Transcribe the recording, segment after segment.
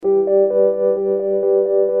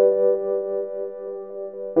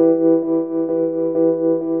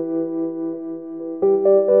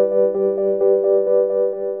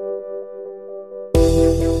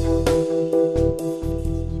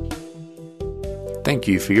Thank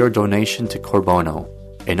you for your donation to Corbono,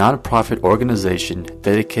 a non-profit organization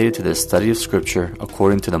dedicated to the study of Scripture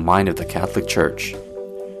according to the mind of the Catholic Church.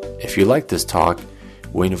 If you like this talk,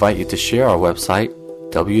 we invite you to share our website,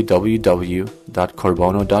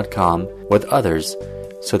 www.corbono.com, with others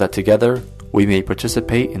so that together we may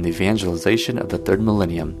participate in the evangelization of the third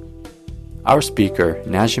millennium. Our speaker,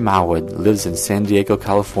 Najim Awad, lives in San Diego,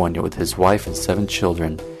 California with his wife and 7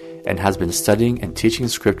 children and has been studying and teaching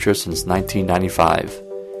Scripture since 1995.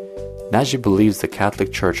 Najim believes the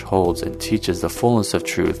Catholic Church holds and teaches the fullness of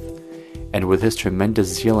truth, and with his tremendous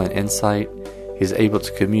zeal and insight, he is able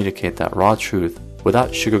to communicate that raw truth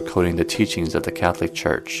without sugarcoating the teachings of the Catholic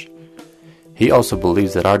Church. He also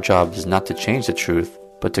believes that our job is not to change the truth,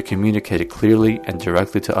 but to communicate it clearly and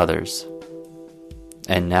directly to others.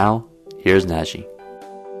 And now, here's Najim.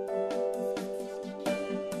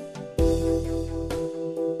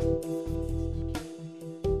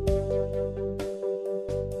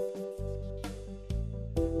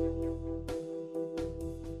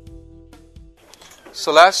 So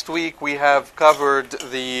last week we have covered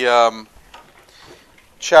the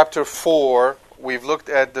chapter 4. We've looked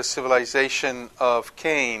at the civilization of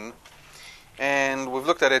Cain, and we've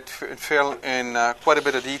looked at it in quite a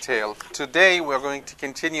bit of detail. Today we're going to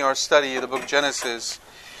continue our study of the book Genesis,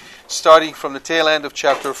 starting from the tail end of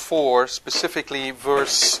chapter 4, specifically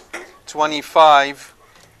verse 25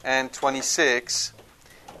 and 26,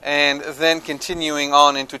 and then continuing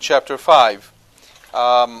on into chapter 5.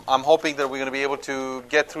 I'm hoping that we're going to be able to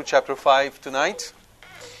get through chapter 5 tonight.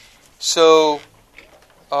 So,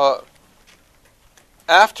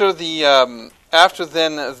 after the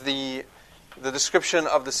description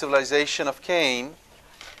of the civilization of Cain,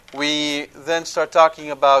 we then start talking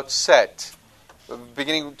about Seth.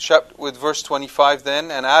 Beginning with verse 25 then,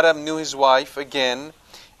 and Adam knew his wife again,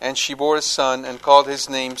 and she bore a son and called his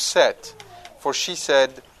name Seth. For she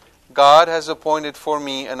said, God has appointed for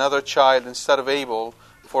me another child instead of Abel,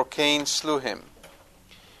 for Cain slew him.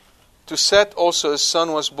 To Seth also a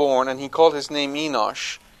son was born, and he called his name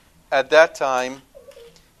Enosh. At that time,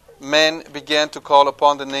 men began to call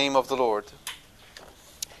upon the name of the Lord.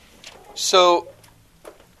 So,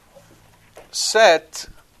 Seth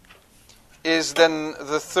is then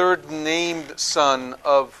the third named son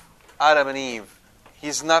of Adam and Eve.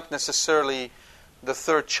 He's not necessarily the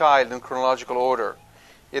third child in chronological order.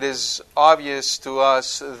 It is obvious to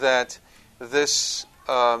us that this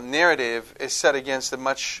narrative is set against a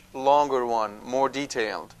much longer one, more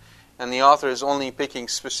detailed. And the author is only picking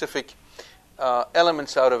specific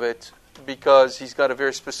elements out of it because he's got a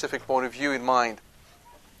very specific point of view in mind.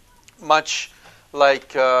 Much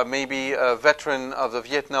like maybe a veteran of the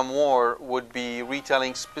Vietnam War would be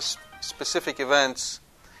retelling specific events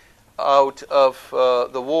out of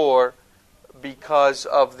the war because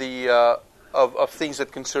of the of things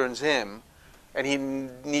that concerns him, and he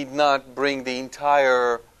need not bring the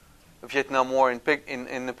entire Vietnam War in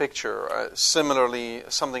the picture. Similarly,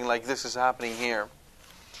 something like this is happening here.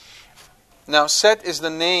 Now, Seth is the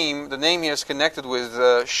name here is connected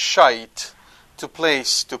with shite, to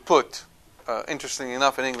place, to put. Interestingly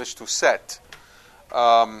enough, in English, to set.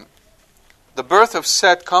 The birth of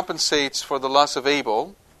Seth compensates for the loss of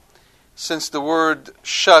Abel. Since the word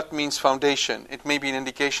shut means foundation, it may be an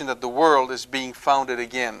indication that the world is being founded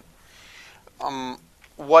again.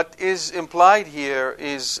 What is implied here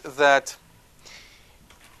is that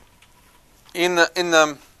in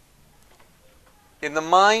the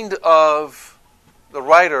mind of the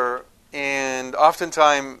writer, and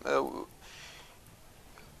oftentimes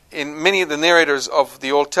in many of the narrators of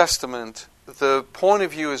the Old Testament, the point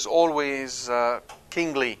of view is always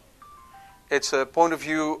kingly. It's a point of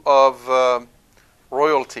view of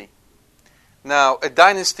royalty. Now, a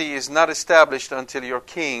dynasty is not established until your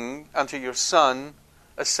son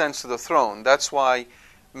ascends to the throne. That's why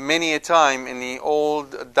many a time in the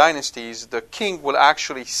old dynasties, the king will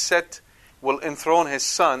actually will enthrone his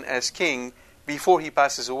son as king before he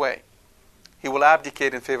passes away. He will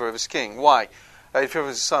abdicate in favor of his king. Why? In favor of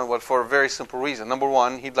his son? Well, for a very simple reason. Number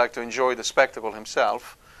one, he'd like to enjoy the spectacle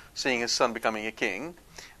himself, seeing his son becoming a king.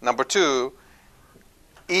 Number two,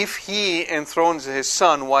 if he enthrones his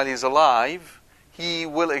son while he's alive, he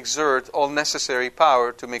will exert all necessary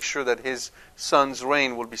power to make sure that his son's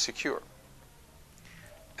reign will be secure.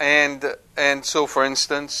 And so, for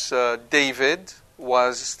instance, David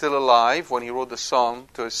was still alive when he wrote the psalm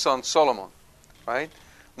to his son Solomon, right?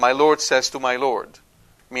 My Lord says to my Lord,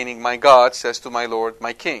 meaning my God says to my Lord,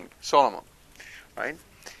 my King, Solomon, right?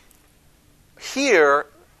 Here,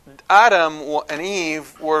 Adam and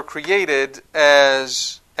Eve were created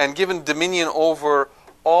and given dominion over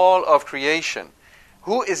all of creation.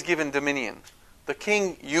 Who is given dominion? the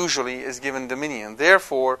king usually is given dominion.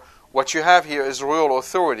 Therefore, what you have here is royal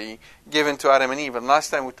authority given to Adam and Eve. And last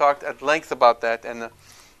time we talked at length about that, and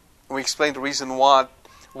we explained the reason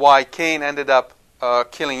why Cain ended up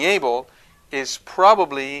killing Abel is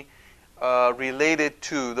probably related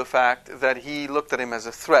to the fact that he looked at him as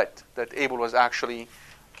a threat, that Abel was actually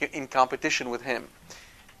in competition with him.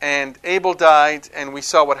 And Abel died, and we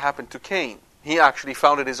saw what happened to Cain. He actually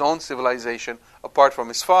founded his own civilization apart from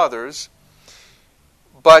his father's.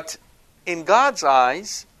 But in God's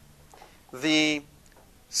eyes, the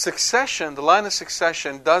line of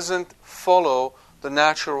succession doesn't follow the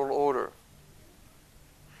natural order.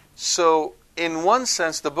 So, in one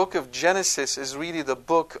sense, the book of Genesis is really the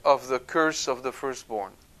book of the curse of the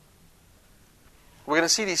firstborn. We're going to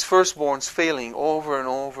see these firstborns failing over and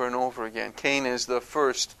over and over again. Cain is the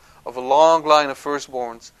first of a long line of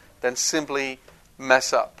firstborns that simply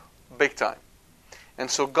mess up big time.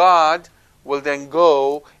 And so God will then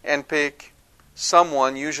go and pick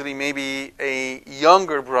someone, usually maybe a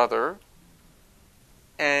younger brother,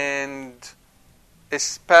 and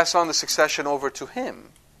pass on the succession over to him.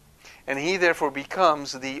 And he therefore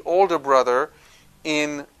becomes the older brother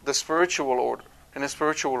in the spiritual order, in the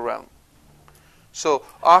spiritual realm. So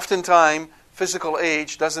oftentimes, physical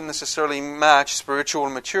age doesn't necessarily match spiritual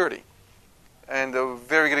maturity. And a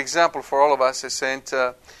very good example for all of us is Saint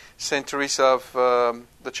Teresa of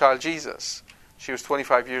the Child Jesus. She was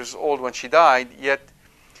 25 years old when she died, yet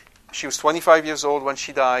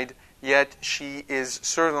she is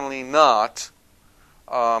certainly not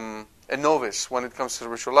a novice when it comes to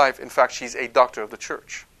spiritual life. In fact, she's a doctor of the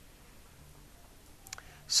church.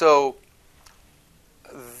 So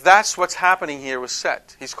that's what's happening here with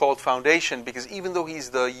Seth. He's called foundation because even though he's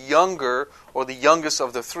the younger or the youngest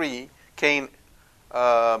of the three, Cain,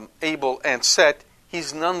 Abel, and Seth,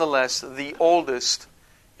 he's nonetheless the oldest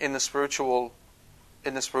in the spiritual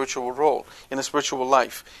role, in the spiritual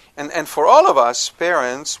life. And for all of us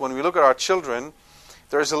parents, when we look at our children,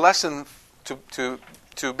 there is a lesson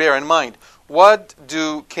to bear in mind. What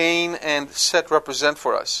do Cain and Seth represent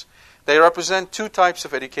for us? They represent two types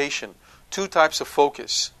of education, two types of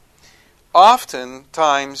focus.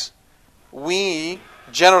 Oftentimes, we,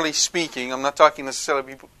 generally speaking, I'm not talking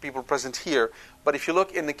necessarily people present here, but if you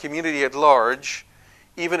look in the community at large,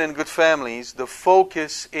 even in good families, the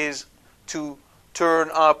focus is to turn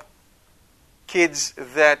up kids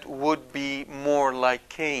that would be more like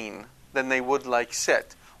Cain than they would like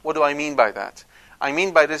Seth. What do I mean by that? I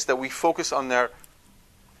mean by this that we focus on their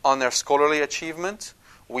scholarly achievement,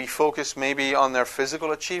 we focus maybe on their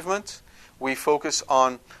physical achievement, we focus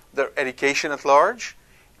on their education at large,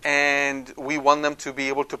 and we want them to be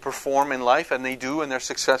able to perform in life, and they do, and they're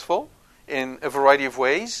successful in a variety of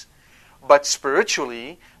ways. But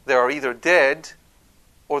spiritually, they are either dead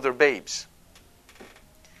or they're babes.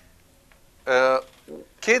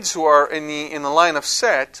 Kids who are in the line of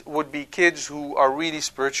Seth would be kids who are really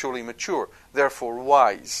spiritually mature, therefore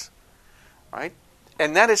wise, right?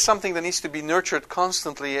 And that is something that needs to be nurtured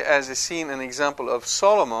constantly, as is seen in the example of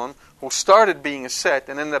Solomon, who started being a Seth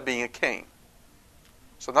and ended up being a Cain.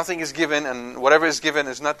 So nothing is given, and whatever is given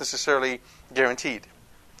is not necessarily guaranteed,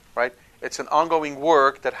 right? It's an ongoing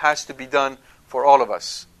work that has to be done for all of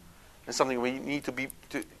us. It's something we need to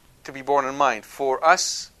be borne in mind for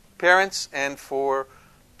us, parents, and for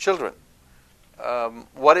children.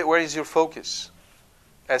 Where is your focus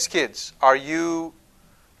as kids?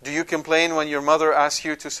 Do you complain when your mother asks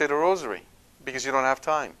you to say the rosary because you don't have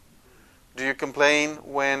time? Do you complain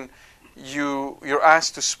when you're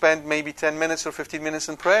asked to spend maybe 10 minutes or 15 minutes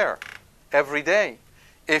in prayer every day?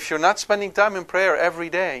 If you're not spending time in prayer every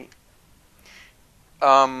day,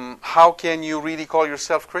 how can you really call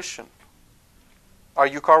yourself Christian? Are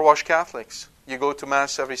you car wash Catholics? You go to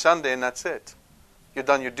Mass every Sunday and that's it. You've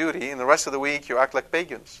done your duty, and the rest of the week you act like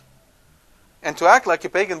pagans. And to act like a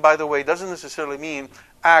pagan, by the way, doesn't necessarily mean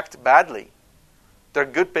act badly. There are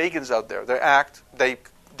good pagans out there.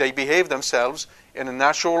 They behave themselves in a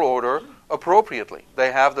natural order appropriately.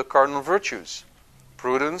 They have the cardinal virtues: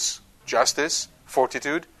 prudence, justice,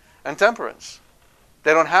 fortitude, and temperance.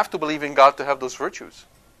 They don't have to believe in God to have those virtues.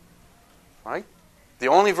 Right? The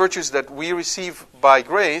only virtues that we receive by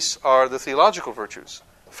grace are the theological virtues: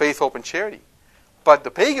 faith, hope, and charity. But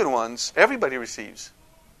the pagan ones, everybody receives.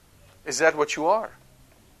 Is that what you are?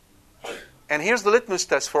 And here's the litmus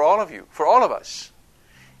test for all of you, for all of us.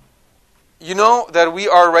 You know that we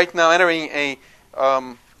are right now entering a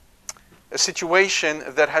situation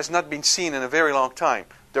that has not been seen in a very long time.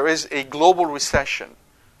 There is a global recession.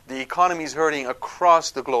 The economy is hurting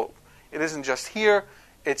across the globe. It isn't just here,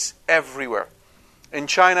 it's everywhere. In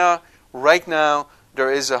China, right now,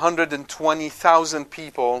 there is 120,000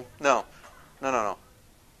 people. No.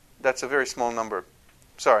 That's a very small number.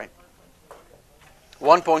 Sorry.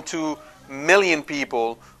 1.2 million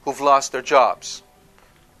people who've lost their jobs.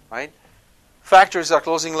 Right? Factories are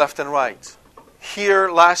closing left and right. Here,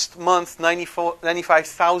 last month,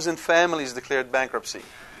 95,000 families declared bankruptcy.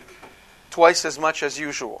 Twice as much as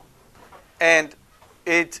usual. And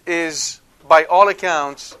it is, by all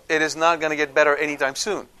accounts, it is not going to get better anytime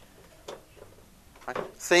soon. Right?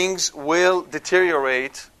 Things will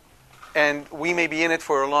deteriorate, and we may be in it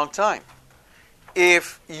for a long time.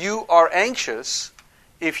 If you are anxious,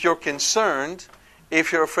 if you're concerned,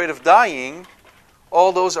 if you're afraid of dying,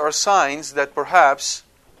 all those are signs that perhaps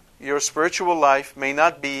your spiritual life may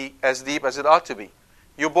not be as deep as it ought to be.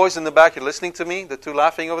 You boys in the back, you're listening to me? The two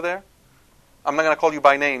laughing over there? I'm not going to call you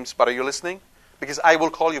by names, but are you listening? Because I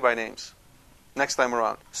will call you by names next time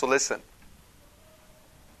around. So listen.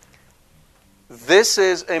 This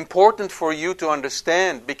is important for you to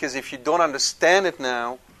understand, because if you don't understand it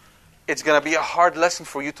now, it's going to be a hard lesson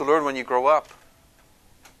for you to learn when you grow up.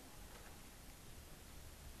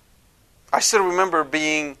 I still remember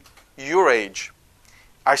being your age.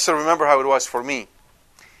 I still remember how it was for me.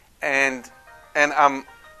 And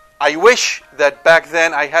I wish that back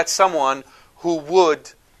then I had someone who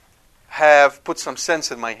would have put some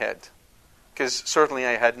sense in my head. Because certainly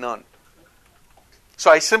I had none. So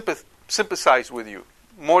I sympathize with you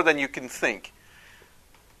more than you can think.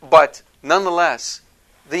 But nonetheless,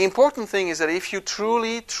 the important thing is that if you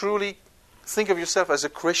truly, truly think of yourself as a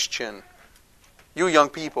Christian, you young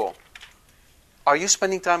people, are you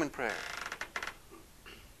spending time in prayer?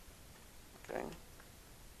 Okay.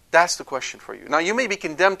 That's the question for you. Now, you may be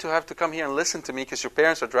condemned to have to come here and listen to me because your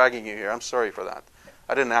parents are dragging you here. I'm sorry for that.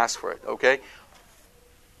 I didn't ask for it, okay?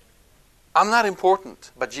 I'm not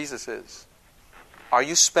important, but Jesus is. Are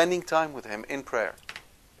you spending time with Him in prayer?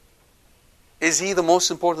 Is He the most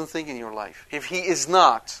important thing in your life? If He is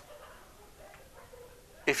not,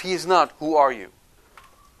 who are you?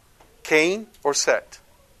 Cain or Seth?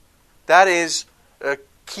 That is a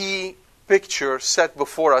key picture set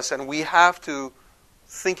before us, and we have to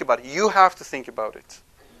think about it. You have to think about it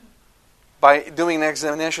by doing an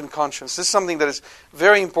examination of conscience. This is something that is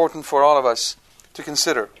very important for all of us to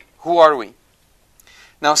consider. Who are we?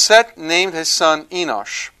 Now, Seth named his son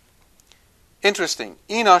Enosh. Interesting.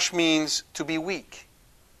 Enosh means to be weak.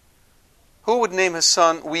 Who would name his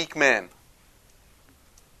son weak man?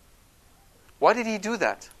 Why did he do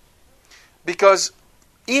that? Because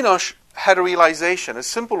Enosh had a realization, a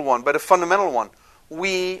simple one, but a fundamental one.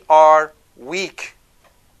 We are weak.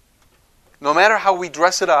 No matter how we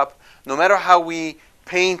dress it up, no matter how we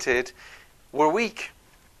paint it, we're weak.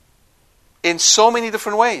 In so many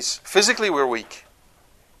different ways. Physically, we're weak.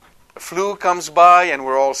 A flu comes by and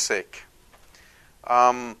we're all sick.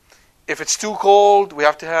 If it's too cold, we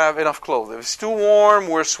have to have enough clothes. If it's too warm,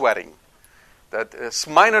 we're sweating. That is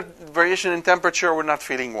minor variation in temperature, we're not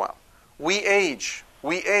feeling well. We age.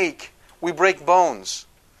 We ache. We break bones.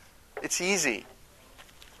 It's easy.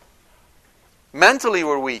 Mentally,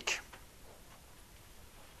 we're weak.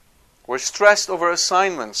 We're stressed over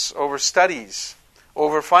assignments, over studies,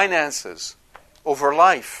 over finances, over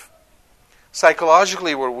life.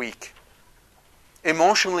 Psychologically, we're weak.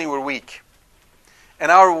 Emotionally, we're weak.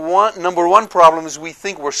 And our number one problem is we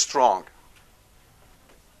think we're strong.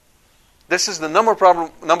 This is the number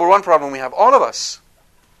one problem we have, all of us.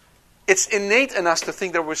 It's innate in us to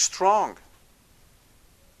think that we're strong.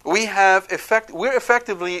 We're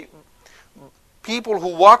effectively people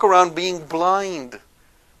who walk around being blinded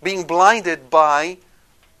by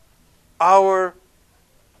our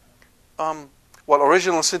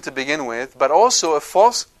original sin to begin with, but also a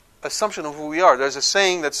false assumption of who we are. There's a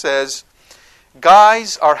saying that says,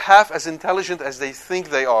 guys are half as intelligent as they think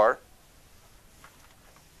they are,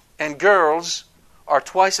 and girls are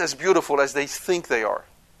twice as beautiful as they think they are.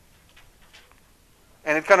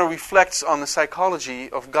 And it kind of reflects on the psychology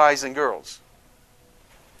of guys and girls,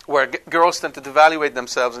 where girls tend to devaluate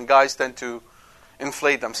themselves and guys tend to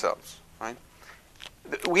inflate themselves. Right?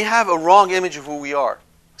 We have a wrong image of who we are.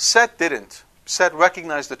 Seth didn't. Seth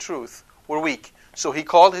recognized the truth. We're weak. So he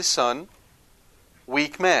called his son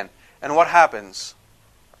weak man. And what happens?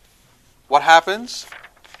 What happens?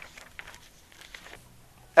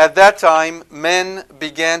 At that time, men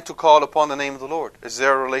began to call upon the name of the Lord. Is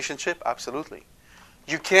there a relationship? Absolutely.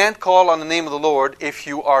 You can't call on the name of the Lord if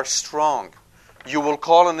you are strong. You will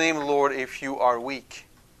call on the name of the Lord if you are weak.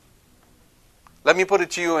 Let me put it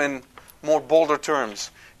to you in more bolder terms.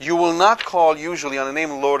 You will not call usually on the name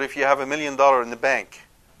of the Lord if you have $1 million in the bank.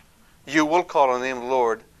 You will call on the name of the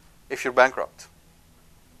Lord if you're bankrupt.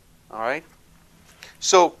 All right?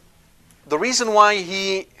 So, the reason why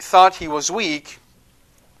he thought he was weak,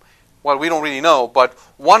 well, we don't really know, but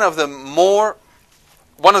one of the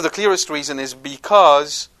clearest reasons is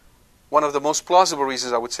because, one of the most plausible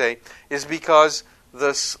reasons I would say, is because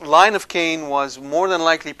the line of Cain was more than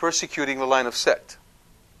likely persecuting the line of Seth.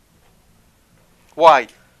 Why?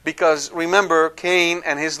 Because remember, Cain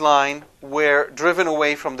and his line were driven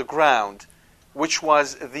away from the ground, which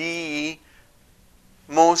was the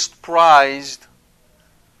most prized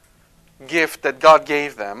gift that God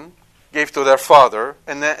gave to their father,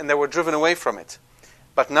 and they were driven away from it.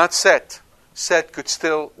 But not Seth. Seth could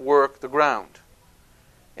still work the ground.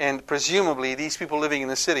 And presumably, these people living in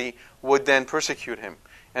the city would then persecute him.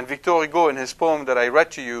 And Victor Hugo, in his poem that I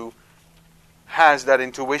read to you, has that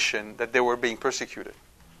intuition that they were being persecuted.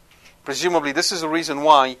 Presumably, this is the reason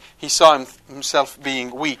why he saw himself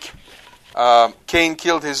being weak. Cain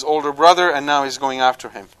killed his older brother, and now he's going after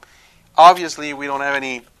him. Obviously, we don't have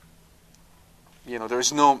any,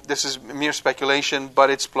 this is mere speculation, but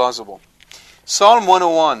it's plausible. Psalm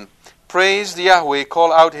 101, praise the Yahweh,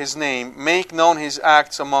 call out His name, make known His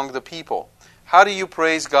acts among the people. How do you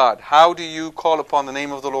praise God? How do you call upon the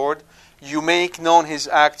name of the Lord? You make known His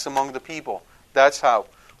acts among the people. That's how.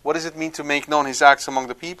 What does it mean to make known His acts among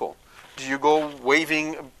the people? Do you go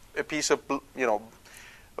waving a piece of, do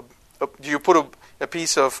you put a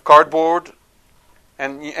piece of cardboard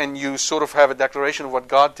and you sort of have a declaration of what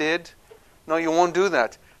God did? No, you won't do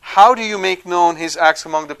that. How do you make known His acts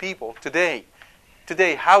among the people today?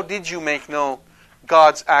 Today, how did you make known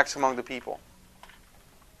God's acts among the people?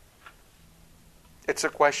 It's a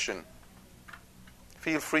question.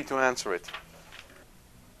 Feel free to answer it.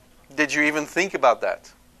 Did you even think about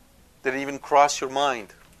that? Did it even cross your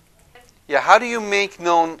mind? Yeah, how do you make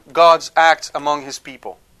known God's acts among His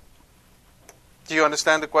people? Do you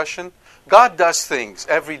understand the question? God does things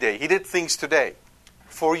every day. He did things today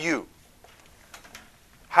for you.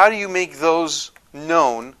 How do you make those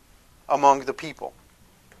known among the people?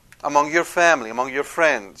 Among your family, among your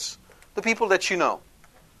friends, the people that you know?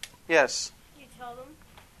 Yes. You tell them.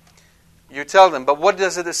 You tell them, but what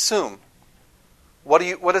does it assume? What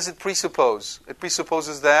does it presuppose? It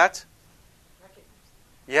presupposes that?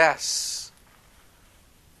 Yes.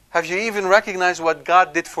 Have you even recognized what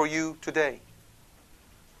God did for you today?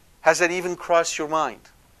 Has that even crossed your mind?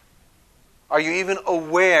 Are you even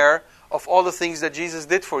aware of all the things that Jesus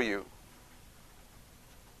did for you?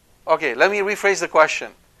 Okay, let me rephrase the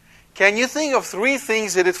question. Can you think of 3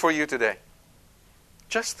 things He did for you today?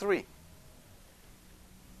 Just 3.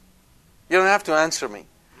 You don't have to answer me.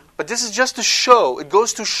 But this is just to show, it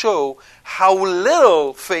goes to show how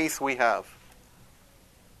little faith we have.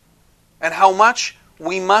 And how much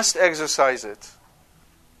we must exercise it.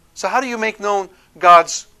 So how do you make known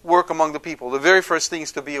God's work among the people? The very first thing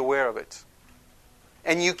is to be aware of it.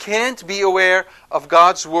 And you can't be aware of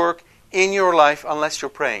God's work in your life unless you're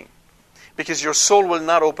praying. Because your soul will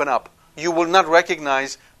not open up. You will not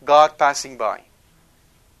recognize God passing by.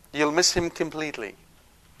 You'll miss Him completely.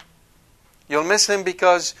 You'll miss Him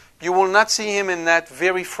because you will not see Him in that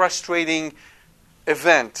very frustrating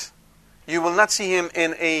event. You will not see Him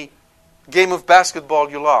in a game of basketball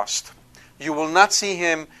you lost. You will not see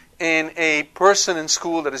Him in a person in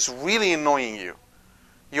school that is really annoying you.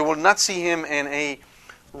 You will not see Him in a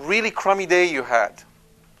really crummy day you had.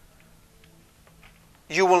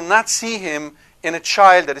 You will not see Him in a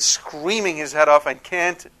child that is screaming his head off and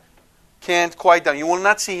can't quiet down. You will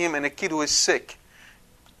not see Him in a kid who is sick.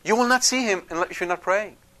 You will not see Him if you're not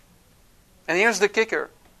praying. And here's the kicker.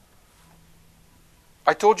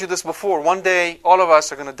 I told you this before. One day, all of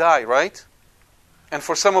us are going to die, right? And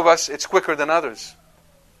for some of us, it's quicker than others.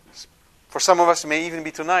 For some of us, it may even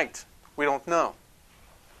be tonight. We don't know.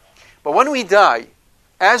 But when we die,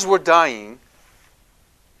 as we're dying,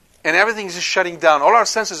 and everything is just shutting down, all our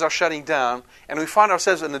senses are shutting down, and we find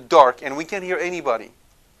ourselves in the dark, and we can't hear anybody.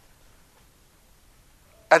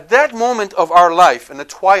 At that moment of our life, in the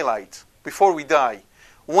twilight, before we die,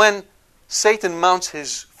 when Satan mounts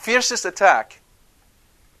his fiercest attack,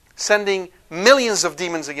 sending millions of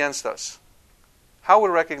demons against us, how will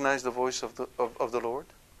we recognize the voice of the Lord?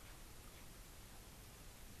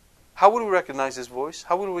 How will we recognize His voice?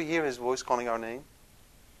 How will we hear His voice calling our name?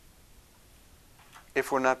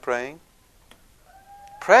 If we're not praying?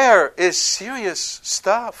 Prayer is serious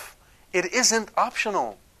stuff. It isn't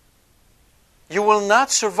optional. You will not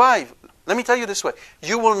survive. Let me tell you this way.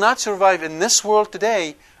 You will not survive in this world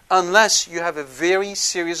today unless you have a very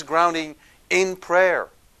serious grounding in prayer.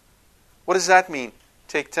 What does that mean?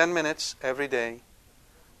 Take 10 minutes every day.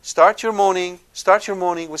 Start your morning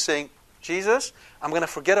with saying, Jesus, I'm going to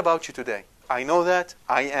forget about You today. I know that.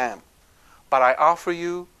 I am. but I offer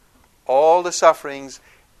you all the sufferings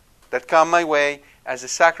that come my way as a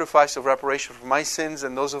sacrifice of reparation for my sins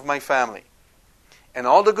and those of my family. And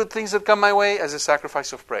all the good things that come my way as a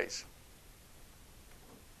sacrifice of praise.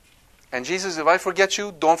 And Jesus, if I forget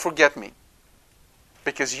you, don't forget me.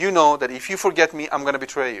 Because you know that if you forget me, I'm going to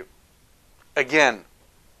betray you. Again.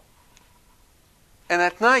 And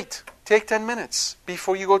at night, take 10 minutes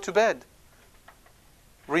before you go to bed.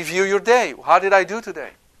 Review your day. How did I do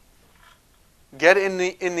today? Get in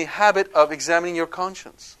the habit of examining your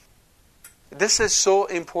conscience. This is so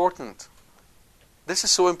important. This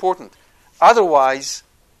is so important. Otherwise,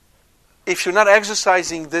 if you're not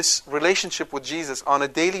exercising this relationship with Jesus on a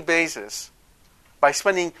daily basis, by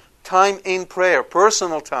spending time in prayer,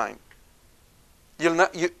 personal time,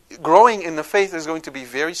 growing in the faith is going to be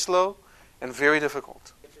very slow and very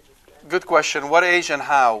difficult. Good question. What age and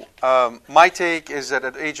how? My take is that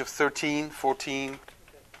at the age of 13, 14,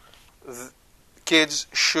 kids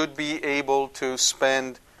should be able to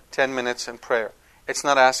spend 10 minutes in prayer. It's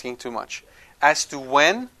not asking too much. As to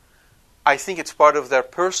when, I think it's part of their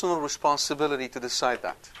personal responsibility to decide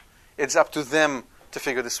that. It's up to them to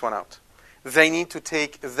figure this one out. They need to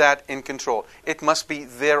take that in control. It must be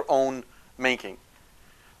their own making.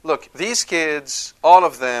 Look, these kids, all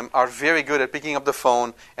of them, are very good at picking up the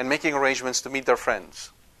phone and making arrangements to meet their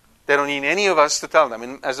friends. They don't need any of us to tell them.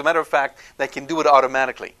 And as a matter of fact, they can do it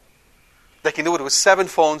automatically. They can do it with 7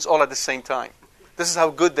 phones all at the same time. This is how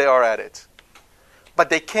good they are at it. But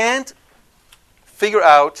they can't figure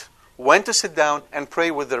out when to sit down and pray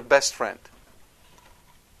with their best friend.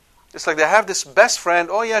 It's like they have this best friend.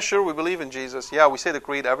 Oh yeah, sure, we believe in Jesus. Yeah, we say the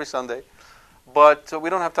creed every Sunday. But we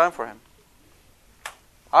don't have time for him.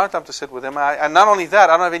 I don't have time to sit with him. And not only that,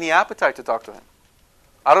 I don't have any appetite to talk to him.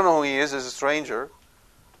 I don't know who he is as a stranger.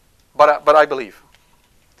 But I believe.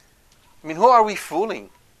 I mean, who are we fooling?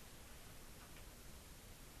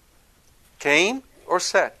 Cain or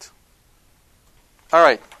Seth? All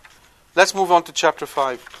right. Let's move on to chapter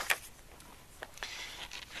 5.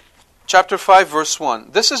 Chapter 5, verse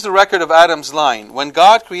 1. This is the record of Adam's line. When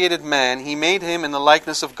God created man, he made him in the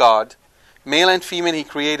likeness of God. Male and female he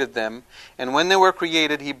created them. And when they were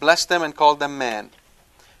created, he blessed them and called them man.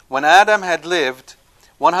 When Adam had lived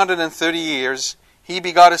 130 years, he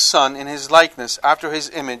begot a son in his likeness after his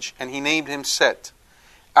image, and he named him Seth.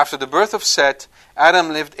 After the birth of Seth, Adam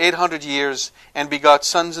lived 800 years and begot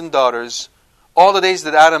sons and daughters. All the days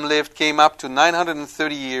that Adam lived came up to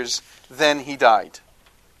 930 years. Then he died.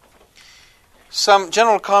 Some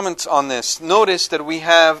general comments on this. Notice that we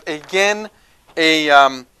have again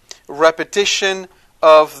a repetition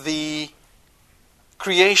of the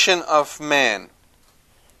creation of man.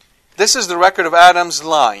 This is the record of Adam's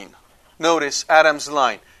line. Notice Adam's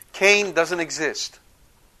line. Cain doesn't exist.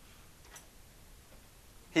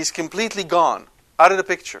 He's completely gone, out of the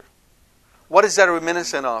picture. What is that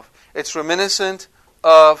reminiscent of? It's reminiscent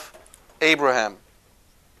of Abraham.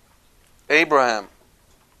 Abraham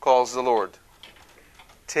calls the Lord.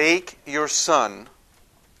 Take your son,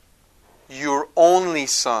 your only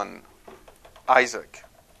son, Isaac.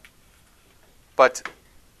 But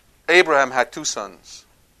Abraham had 2 sons,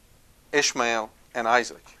 Ishmael and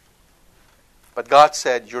Isaac. But God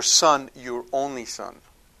said, your son, your only son.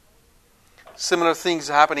 Similar things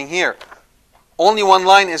happening here. Only one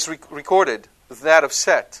line is recorded, that of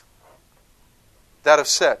Seth. That of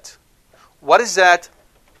Seth. What is that?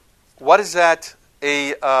 What is that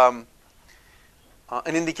an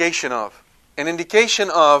indication of? An indication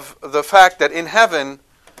of the fact that in heaven,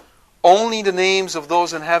 only the names of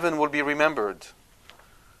those in heaven will be remembered.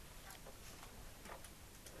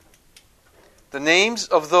 The names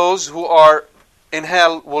of those who are in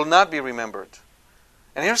hell will not be remembered.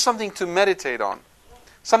 And here's something to meditate on.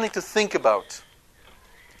 Something to think about.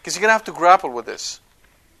 Because you're going to have to grapple with this.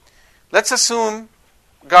 Let's assume,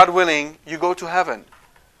 God willing, you go to heaven.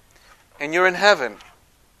 And you're in heaven.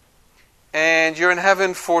 And you're in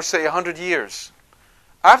heaven for, say, 100 years.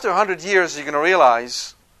 After 100 years, you're going to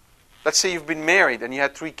realize, let's say you've been married and you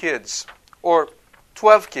had 3 kids. Or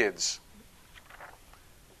 12 kids.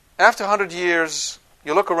 After 100 years,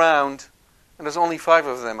 you look around and there's only 5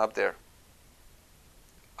 of them up there.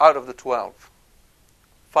 Out of the 12.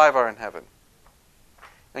 5 are in heaven.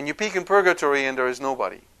 And you peek in purgatory and there is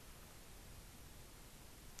nobody.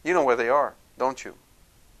 You know where they are, don't you?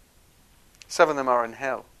 7 of them are in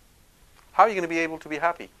hell. How are you going to be able to be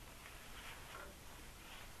happy?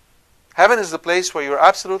 Heaven is the place where you're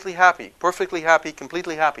absolutely happy, perfectly happy,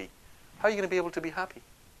 completely happy. How are you going to be able to be happy?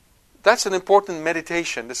 That's an important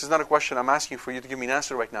meditation. This is not a question I'm asking for you to give me an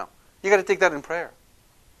answer right now. You got to take that in prayer.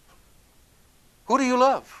 Who do you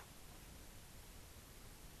love?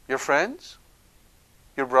 Your friends?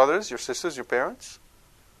 Your brothers, your sisters, your parents?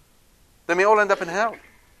 They may all end up in hell.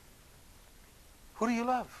 Who do you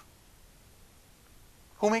love?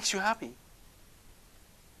 Who makes you happy?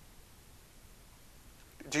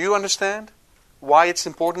 Do you understand why it's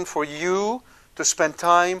important for you to spend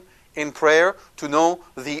time in prayer, to know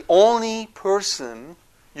the only person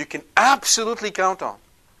you can absolutely count on?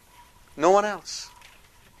 No one else.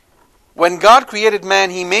 When God created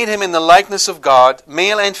man, He made him in the likeness of God.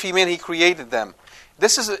 Male and female, He created them.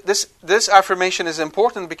 This affirmation is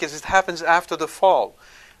important because it happens after the fall.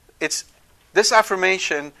 This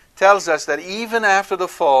affirmation tells us that even after the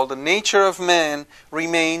fall, the nature of man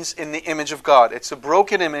remains in the image of God. It's a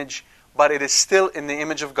broken image, but it is still in the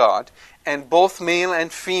image of God. And both male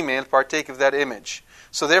and female partake of that image.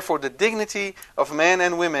 So therefore, the dignity of men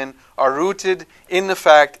and women are rooted in the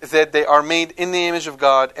fact that they are made in the image of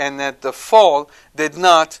God, and that the fall did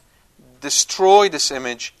not destroy this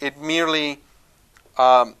image. It merely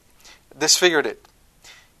disfigured it.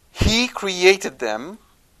 He created them,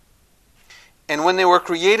 and when they were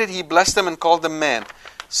created, He blessed them and called them man.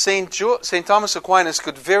 Saint Thomas Aquinas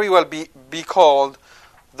could very well be called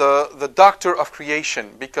the doctor of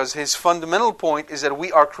creation, because his fundamental point is that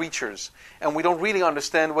we are creatures, and we don't really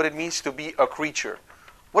understand what it means to be a creature.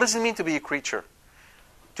 What does it mean to be a creature?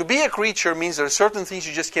 To be a creature means there are certain things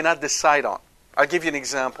you just cannot decide on. I'll give you an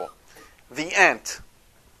example. The ant.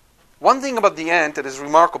 One thing about the ant that is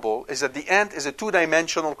remarkable is that the ant is a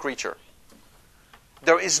two-dimensional creature.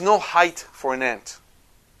 There is no height for an ant.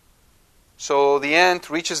 So the ant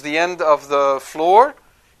reaches the end of the floor,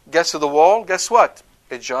 gets to the wall, guess what?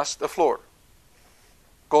 It's just a floor.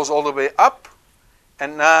 Goes all the way up,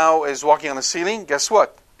 and now is walking on the ceiling, guess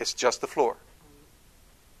what? It's just the floor.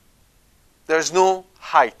 There's no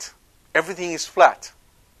height. Everything is flat.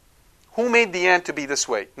 Who made the ant to be this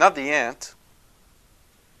way? Not the ant.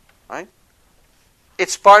 Right?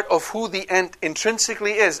 It's part of who the ant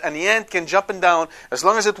intrinsically is. And the ant can jump and down as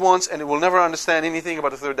long as it wants, and it will never understand anything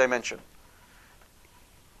about the third dimension.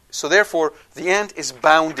 So therefore, the ant is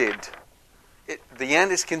bounded. The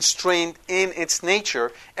ant is constrained in its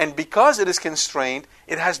nature, and because it is constrained,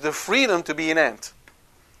 it has the freedom to be an ant.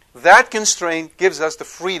 That constraint gives us the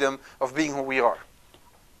freedom of being who we are.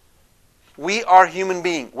 We are human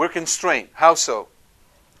beings. We're constrained. How so?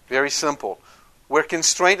 Very simple. We're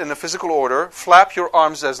constrained in the physical order. Flap your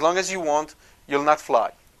arms as long as you want. You'll not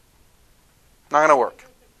fly. Not going to work.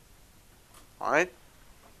 All right?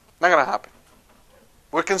 Not going to happen.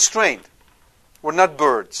 We're constrained. We're not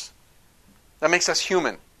birds. That makes us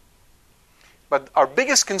human. But our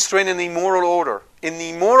biggest constraint in the moral order. In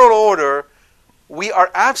the moral order, we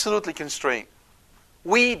are absolutely constrained.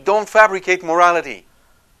 We don't fabricate morality.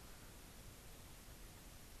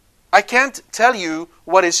 I can't tell you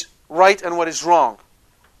what is right and what is wrong.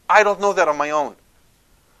 I don't know that on my own.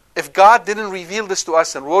 If God didn't reveal this to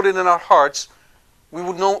us and wrote it in our hearts, we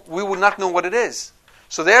would not know what it is.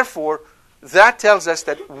 So therefore, that tells us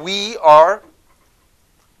that we are,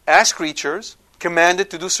 as creatures, commanded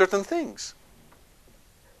to do certain things.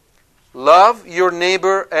 Love your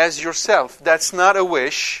neighbor as yourself. That's not a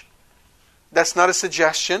wish. That's not a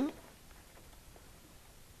suggestion.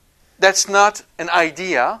 That's not an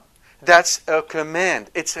idea. That's a command.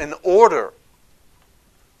 It's an order.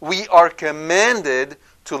 We are commanded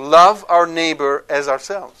to love our neighbor as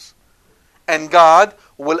ourselves. And God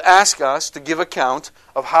will ask us to give account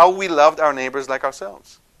of how we loved our neighbors like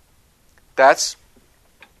ourselves. That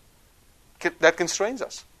constrains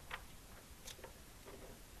us.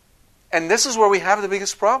 And this is where we have the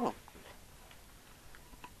biggest problem.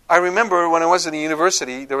 I remember when I was in the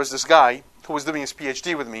university, there was this guy who was doing his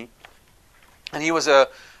PhD with me, and he was a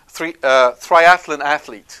triathlon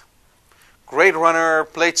athlete. Great runner,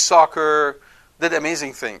 played soccer, did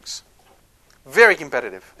amazing things. Very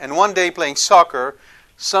competitive. And one day playing soccer,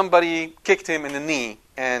 somebody kicked him in the knee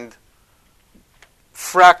and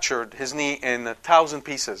fractured his knee in 1,000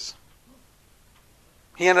 pieces.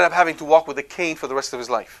 He ended up having to walk with a cane for the rest of his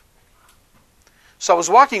life. So I was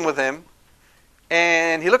walking with him,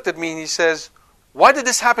 and he looked at me and he says, "Why did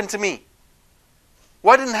this happen to me?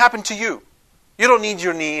 Why didn't it happen to you? You don't need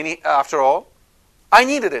your knee after all. I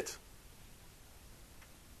needed it."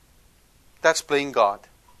 That's playing God.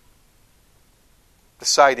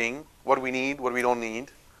 Deciding what we need, what we don't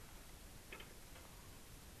need.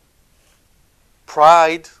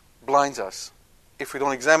 Pride blinds us. If we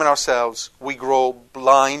don't examine ourselves, we grow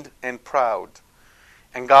blind and proud.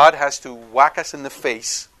 And God has to whack us in the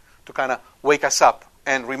face to kind of wake us up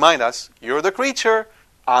and remind us, you're the creature,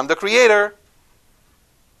 I'm the creator.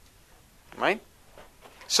 Right?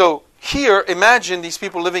 So here, imagine these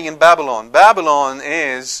people living in Babylon. Babylon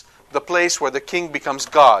is the place where the king becomes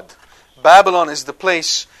God. Babylon is the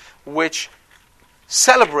place which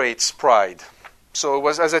celebrates pride. So it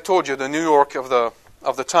was, as I told you, the New York of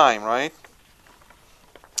the time, right?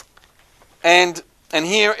 And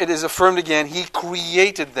here it is affirmed again, He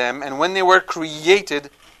created them, and when they were created,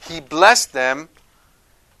 He blessed them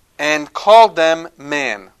and called them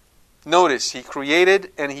man. Notice, He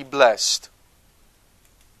created and He blessed.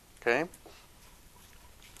 Okay?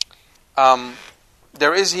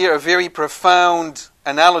 There is here a very profound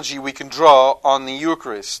analogy we can draw on the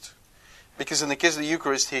Eucharist. Because in the case of the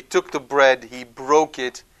Eucharist, He took the bread, He broke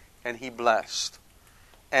it, and He blessed.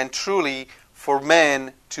 And truly, for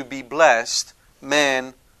man to be blessed,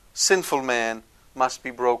 man, sinful man, must be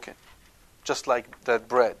broken. Just like that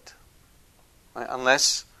bread. Right?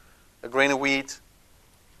 Unless a grain of wheat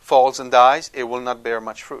falls and dies, it will not bear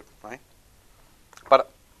much fruit. Right? But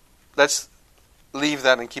let's leave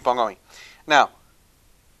that and keep on going. Now,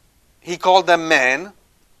 He called them man,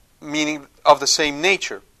 meaning of the same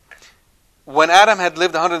nature. When Adam had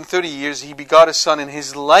lived 130 years, he begot a son in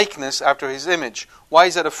his likeness after his image. Why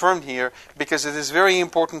is that affirmed here? Because it is very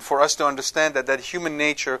important for us to understand that human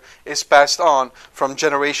nature is passed on from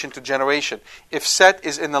generation to generation. If Seth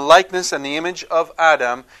is in the likeness and the image of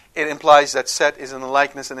Adam, it implies that Seth is in the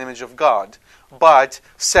likeness and image of God. But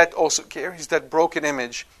Seth also carries that broken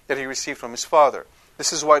image that he received from his father.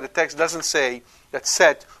 This is why the text doesn't say that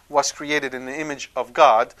Seth was created in the image of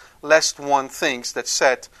God, lest one thinks that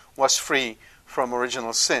Seth was free from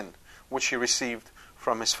original sin, which he received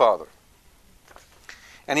from his father.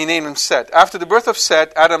 And he named him Seth. After the birth of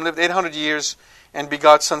Seth, Adam lived 800 years and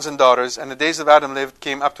begot sons and daughters, and the days of Adam lived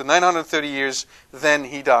came up to 930 years, then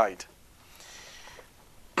he died.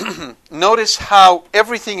 Notice how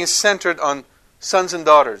everything is centered on sons and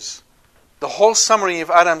daughters. The whole summary of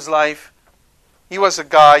Adam's life, he was a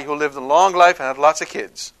guy who lived a long life and had lots of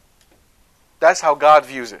kids. That's how God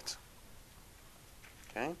views it.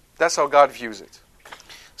 Okay? That's how God views it.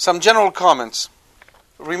 Some general comments.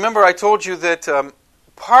 Remember, I told you that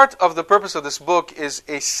part of the purpose of this book is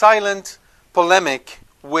a silent polemic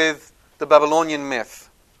with the Babylonian myth.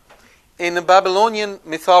 In the Babylonian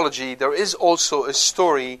mythology, there is also a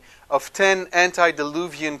story of 10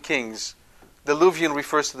 antediluvian kings. Diluvian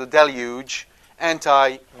refers to the deluge,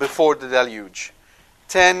 anti, before the deluge.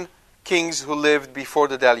 10 kings who lived before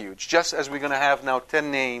the deluge. Just as we're going to have now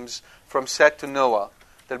 10 names from Seth to Noah.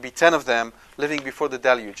 There'll be 10 of them living before the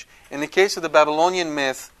deluge. In the case of the Babylonian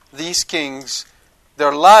myth, these kings,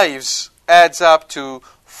 their lives adds up to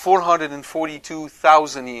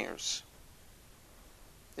 442,000 years.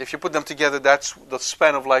 If you put them together, that's the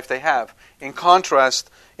span of life they have. In contrast,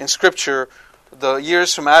 in Scripture, the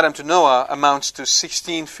years from Adam to Noah amounts to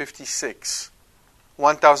 1656.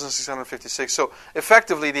 1,656. So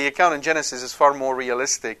effectively, the account in Genesis is far more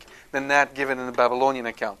realistic than that given in the Babylonian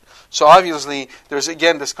account. So obviously, there's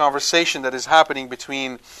again this conversation that is happening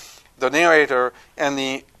between the narrator and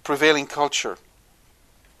the prevailing culture.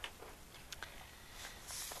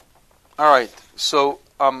 All right. So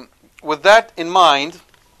with that in mind,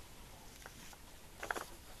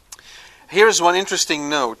 here's one interesting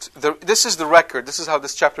note. This is the record. This is how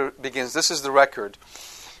this chapter begins. This is the record.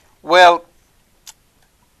 Well,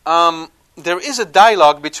 there is a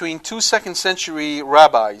dialogue between two 2nd century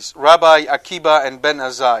rabbis, Rabbi Akiba and Ben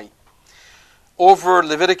Azai, over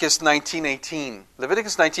Leviticus 19:18.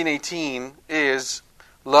 Leviticus 19:18 is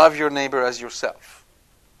love your neighbor as yourself.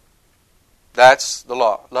 That's the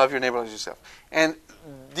law. Love your neighbor as yourself. And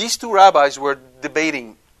these two rabbis were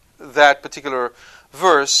debating that particular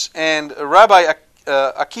verse, and Rabbi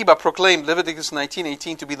Akiba proclaimed Leviticus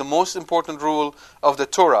 19:18 to be the most important rule of the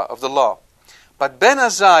Torah, of the law. But Ben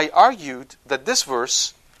Azai argued that this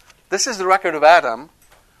verse, this is the record of Adam,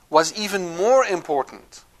 was even more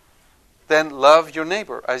important than love your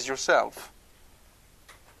neighbor as yourself.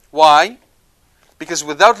 Why? Because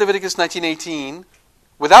without Leviticus 19:18,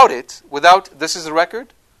 without this is the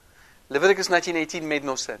record, Leviticus 19:18 made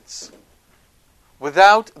no sense.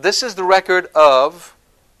 Without this is the record of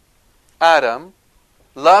Adam,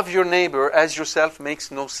 love your neighbor as yourself makes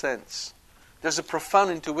no sense. There's a profound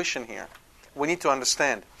intuition here. We need to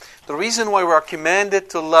understand. The reason why we are commanded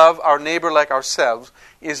to love our neighbor like ourselves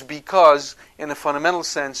is because, in a fundamental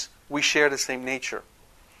sense, we share the same nature.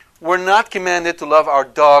 We're not commanded to love our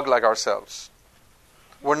dog like ourselves.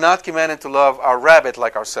 We're not commanded to love our rabbit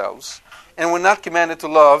like ourselves. And we're not commanded to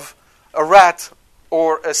love a rat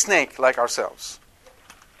or a snake like ourselves.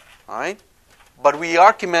 All right? But we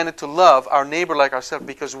are commanded to love our neighbor like ourselves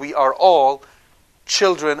because we are all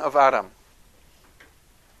children of Adam.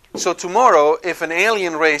 So tomorrow, if an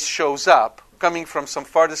alien race shows up, coming from some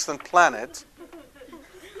far distant planet,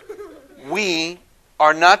 we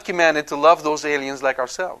are not commanded to love those aliens like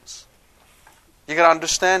ourselves. You got to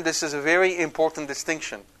understand this is a very important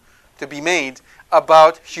distinction to be made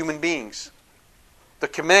about human beings. The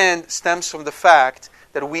command stems from the fact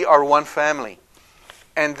that we are one family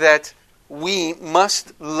and that we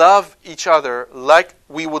must love each other like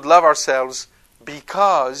we would love ourselves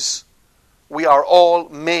because we are all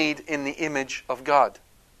made in the image of God.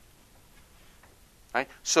 Right?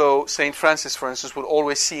 So St. Francis, for instance, would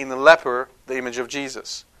always see in the leper the image of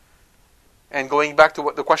Jesus. And going back to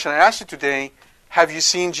what the question I asked you today, have you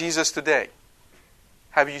seen Jesus today?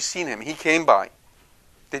 Have you seen him? He came by.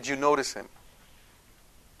 Did you notice him?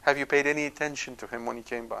 Have you paid any attention to him when he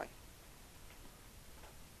came by?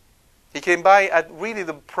 He came by at really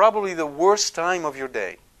probably the worst time of your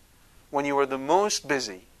day, when you were the most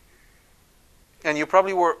busy. And you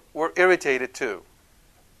probably were irritated too.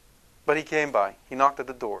 But he came by. He knocked at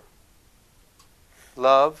the door.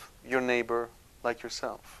 Love your neighbor like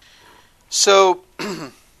yourself. So,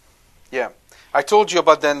 yeah. I told you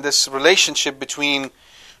about then this relationship between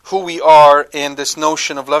who we are and this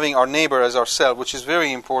notion of loving our neighbor as ourselves, which is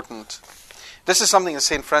very important. This is something that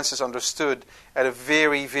St. Francis understood at a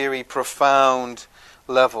very, very profound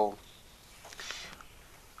level.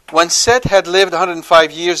 When Seth had lived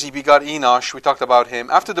 105 years, he begot Enosh. We talked about him.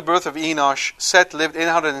 After the birth of Enosh, Seth lived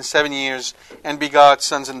 807 years and begot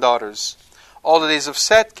sons and daughters. All the days of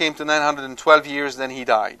Seth came to 912 years, then he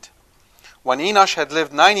died. When Enosh had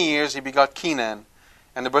lived 90 years, he begot Kenan.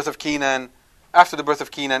 And after the birth of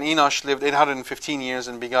Kenan, Enosh lived 815 years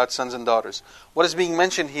and begot sons and daughters. What is being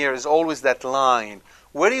mentioned here is always that line.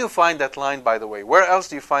 Where do you find that line, by the way? Where else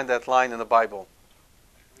do you find that line in the Bible?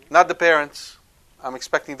 Not the parents. I'm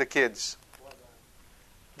expecting the kids.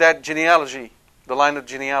 That genealogy, the line of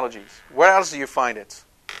genealogies. Where else do you find it?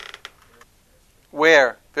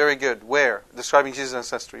 Where? Very good. Where? Describing Jesus'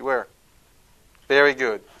 ancestry. Where? Very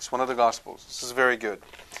good. It's one of the Gospels. This is very good.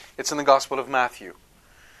 It's in the Gospel of Matthew.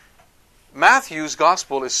 Matthew's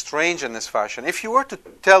Gospel is strange in this fashion. If you were to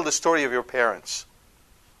tell the story of your parents,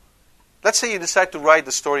 let's say you decide to write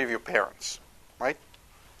the story of your parents, right?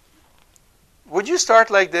 Would you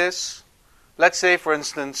start like this? Let's say, for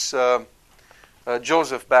instance,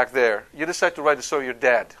 Joseph back there. You decide to write the story of your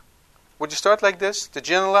dad. Would you start like this? The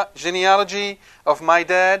genealogy of my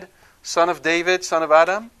dad, son of David, son of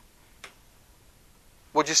Adam?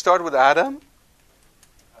 Would you start with Adam?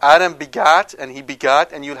 Adam begat, and he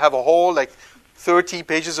begat, and you'll have a whole 30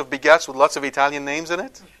 pages of begats with lots of Italian names in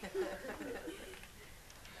it?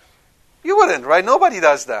 You wouldn't, right? Nobody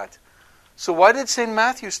does that. So why did St.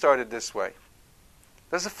 Matthew start it this way?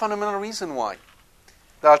 There's a fundamental reason why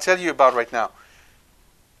that I'll tell you about right now.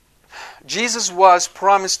 Jesus was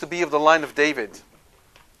promised to be of the line of David.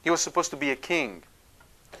 He was supposed to be a king.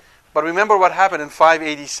 But remember what happened in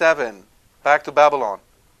 587, back to Babylon.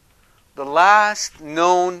 The last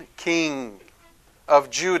known king of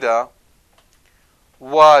Judah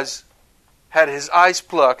had his eyes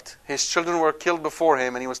plucked, his children were killed before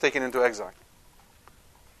him, and he was taken into exile.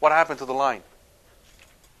 What happened to the line?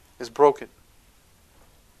 It's broken.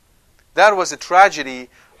 That was a tragedy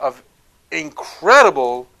of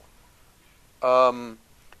incredible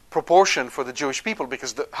proportion for the Jewish people,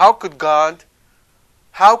 because how could God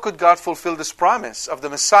fulfill this promise of the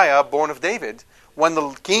Messiah born of David when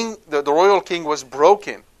the royal king was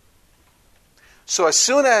broken? So as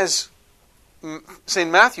soon as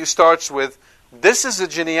St. Matthew starts with, this is the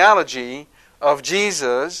genealogy of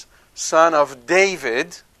Jesus, son of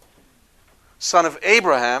David, son of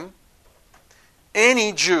Abraham,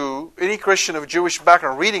 any Jew, any Christian of Jewish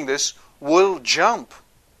background reading this will jump.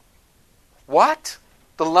 What?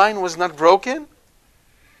 The line was not broken?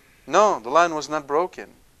 No, the line was not broken.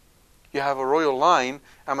 You have a royal line,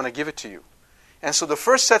 I'm going to give it to you. And so the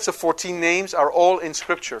first sets of 14 names are all in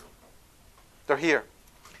Scripture. They're here.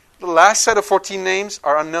 The last set of 14 names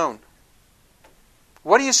are unknown.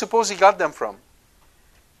 Where do you suppose he got them from?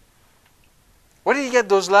 Where did he get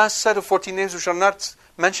those last set of 14 names which are not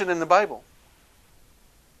mentioned in the Bible?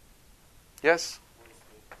 Yes?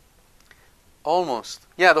 Almost.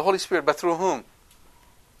 Yeah, the Holy Spirit, but through whom?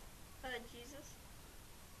 Jesus.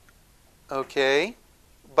 Okay.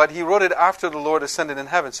 But he wrote it after the Lord ascended in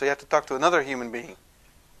heaven, so you have to talk to another human being.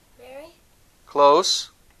 Mary? Close.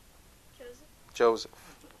 Joseph.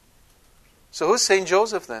 So who's Saint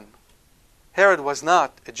Joseph then? Herod was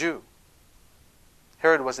not a Jew.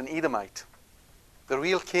 Herod was an Edomite. The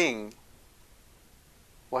real king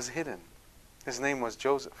was hidden. His name was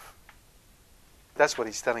Joseph. That's what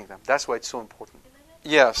he's telling them. That's why it's so important.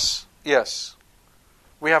 Yes, yes.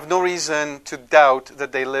 We have no reason to doubt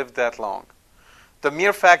that they lived that long. The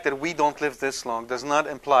mere fact that we don't live this long does not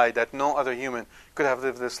imply that no other human could have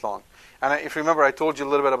lived this long. And if you remember, I told you a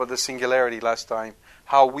little bit about the singularity last time,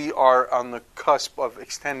 how we are on the cusp of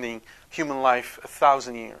extending human life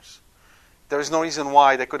 1,000 years. There is no reason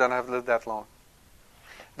why they could not have lived that long.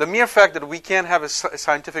 The mere fact that we can't have a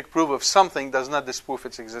scientific proof of something does not disprove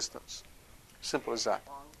its existence. Simple as that.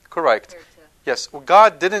 Correct. Yes, well,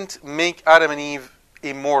 God didn't make Adam and Eve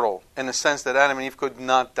immortal in the sense that Adam and Eve could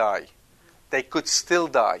not die. They could still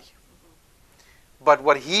die. But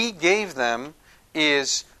what He gave them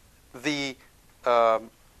is the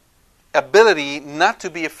ability not to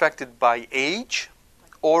be affected by age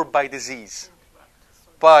or by disease.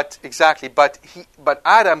 But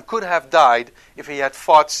Adam could have died if he had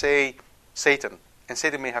fought, say, Satan, and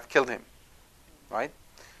Satan may have killed him, right?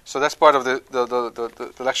 So that's part of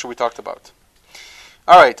the lecture we talked about.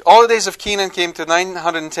 All right. All the days of Kenan came to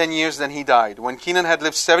 910 years, then he died. When Kenan had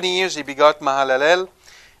lived 70 years, he begot Mahalalel.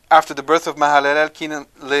 After the birth of Mahalalel, Kenan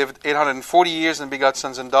lived 840 years and begot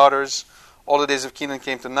sons and daughters. All the days of Kenan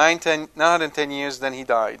came to 910 years, then he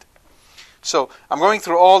died. So I'm going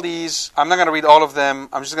through all these. I'm not going to read all of them.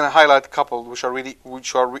 I'm just going to highlight a couple,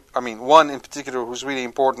 one in particular who's really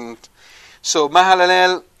important. So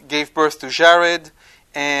Mahalalel gave birth to Jared,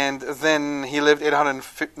 and then he lived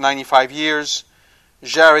 895 years.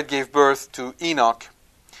 Jared gave birth to Enoch,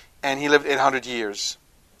 and he lived 800 years.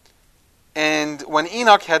 And when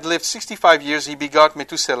Enoch had lived 65 years, he begot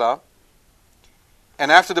Methuselah.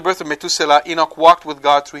 And after the birth of Methuselah, Enoch walked with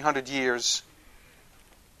God 300 years.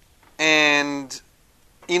 And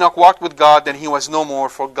Enoch walked with God, then he was no more,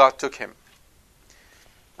 for God took him.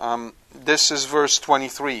 This is verse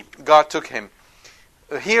 23. God took him.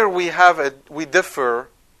 Here we differ.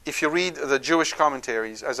 If you read the Jewish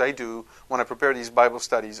commentaries, as I do when I prepare these Bible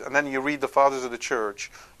studies, and then you read the Fathers of the Church,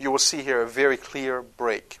 you will see here a very clear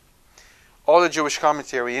break. All the Jewish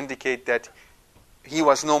commentary indicate that he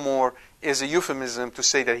was no more is a euphemism to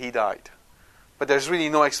say that he died. But there's really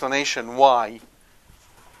no explanation why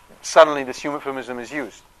suddenly this euphemism is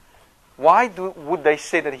used. Why would they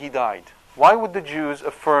say that he died? Why would the Jews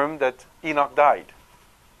affirm that Enoch died?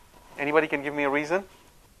 Anybody can give me a reason?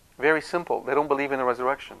 Very simple. They don't believe in the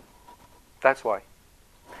resurrection. That's why.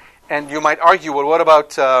 And you might argue, well, what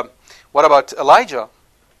about Elijah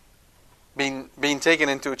being taken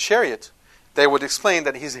into a chariot? They would explain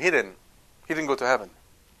that he's hidden. He didn't go to heaven.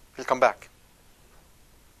 He'll come back.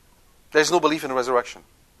 There's no belief in the resurrection.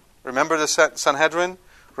 Remember the Sanhedrin?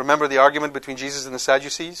 Remember the argument between Jesus and the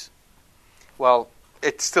Sadducees? Well,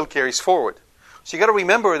 it still carries forward. So you got to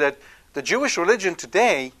remember that the Jewish religion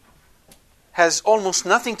today has almost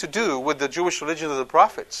nothing to do with the Jewish religion of the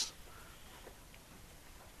prophets.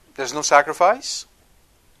 There's no sacrifice.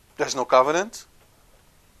 There's no covenant.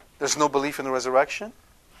 There's no belief in the resurrection.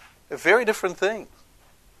 A very different thing.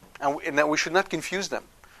 And that we should not confuse them.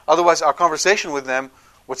 Otherwise, our conversation with them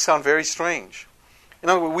would sound very strange. In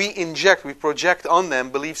other words, we project on them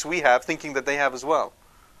beliefs we have, thinking that they have as well.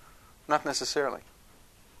 Not necessarily.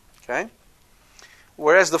 Okay?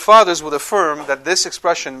 Whereas the fathers would affirm that this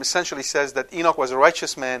expression essentially says that Enoch was a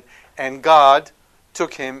righteous man and God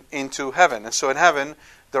took him into heaven. And so in heaven,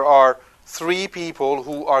 there are three people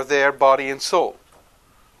who are there, body and soul.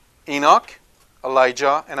 Enoch,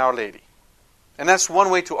 Elijah, and Our Lady. And that's one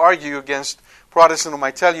way to argue against Protestants who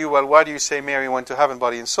might tell you, well, why do you say Mary went to heaven,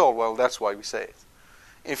 body and soul? Well, that's why we say it.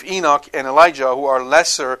 If Enoch and Elijah, who are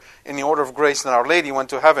lesser in the order of grace than Our Lady, went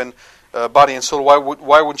to heaven, body and soul,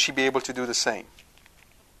 why wouldn't she be able to do the same?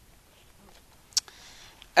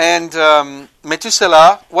 And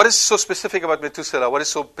Methuselah, what is so specific about Methuselah? What is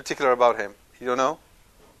so particular about him? You don't know?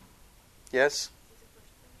 Yes?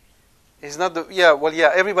 He's not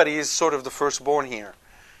everybody is sort of the firstborn here.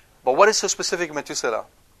 But what is so specific about Methuselah?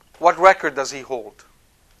 What record does he hold?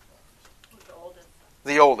 The oldest.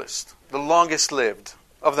 The oldest. The longest lived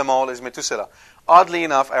of them all is Methuselah. Oddly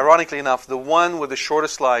enough, ironically enough, the one with the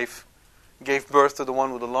shortest life gave birth to the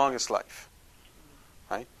one with the longest life.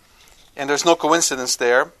 Right? And there's no coincidence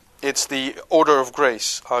there. It's the order of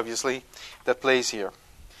grace, obviously, that plays here.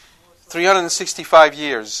 365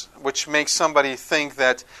 years, which makes somebody think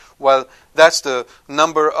that, well, that's the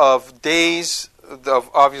number of days,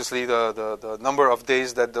 obviously the number of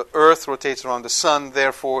days that the earth rotates around the sun,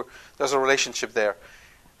 therefore there's a relationship there.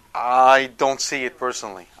 I don't see it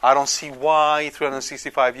personally. I don't see why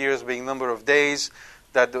 365 years being number of days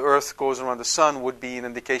that the earth goes around the sun would be an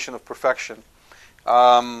indication of perfection.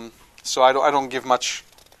 So I don't give much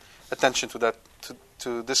attention to that,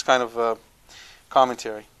 to this kind of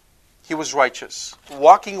commentary. He was righteous.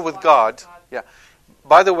 Walking with God. Yeah.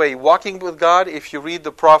 By the way, walking with God, if you read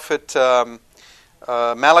the prophet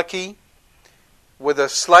Malachi, with a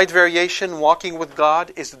slight variation, walking with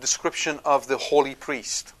God, is the description of the holy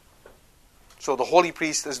priest. So the holy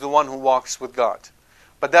priest is the one who walks with God.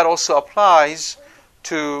 But that also applies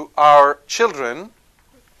to our children,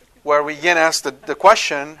 where we again ask the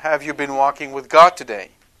question, have you been walking with God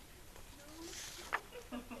today?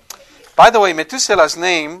 By the way, Methuselah's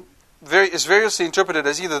name is variously interpreted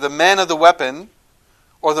as either the man of the weapon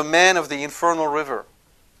or the man of the infernal river.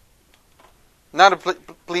 Not a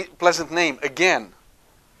pleasant name, again.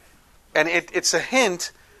 And it's a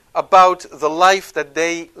hint about the life that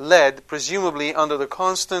they led, presumably under the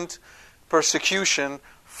constant persecution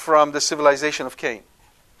from the civilization of Cain.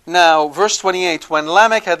 Now, verse 28, when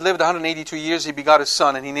Lamech had lived 182 years, he begot a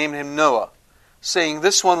son, and he named him Noah, saying,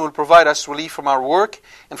 this one will provide us relief from our work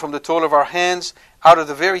and from the toil of our hands, out of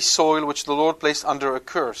the very soil which the Lord placed under a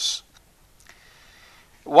curse.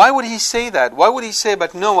 Why would he say that? Why would he say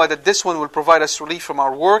about Noah that this one will provide us relief from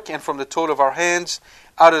our work and from the toil of our hands,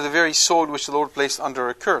 out of the very soil which the Lord placed under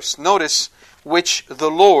a curse? Notice, which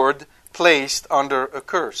the Lord placed under a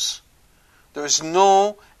curse. There is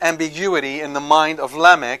no ambiguity in the mind of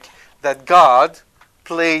Lamech that God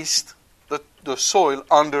placed the soil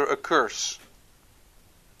under a curse.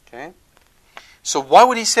 Okay? So why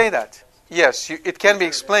would he say that? Yes, it can be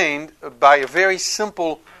explained by a very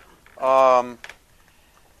simple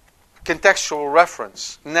contextual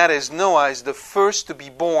reference, and that is Noah is the first to be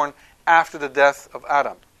born after the death of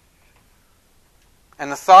Adam.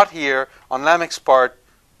 And the thought here on Lamech's part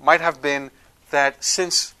might have been that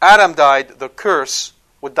since Adam died, the curse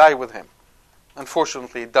would die with him.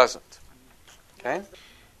 Unfortunately, it doesn't. Okay?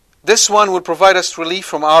 This one will provide us relief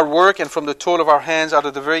from our work and from the toil of our hands, out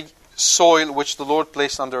of the very soil which the Lord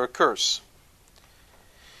placed under a curse.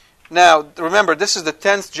 Now, remember, this is the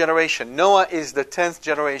 10th generation. Noah is the 10th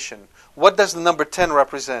generation. What does the number 10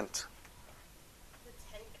 represent? The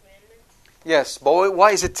 10 Commandments. Yes, but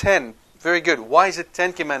why is it 10? Very good. Why is it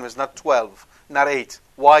 10 commandments, not 12, not 8?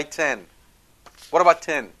 Why 10? What about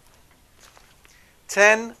 10?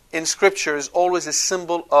 10 in Scripture is always a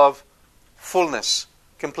symbol of fullness,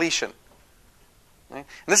 completion. Right?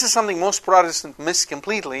 And this is something most Protestants miss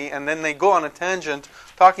completely, and then they go on a tangent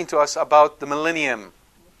talking to us about the millennium.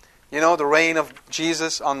 You know, the reign of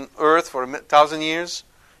Jesus on earth for 1,000 years.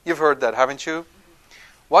 You've heard that, haven't you?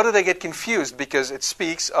 Why do they get confused? Because it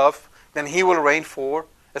speaks of, then he will reign for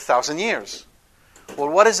 1,000 years. Well,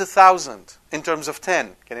 what is 1,000 in terms of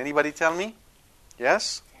 10? Can anybody tell me?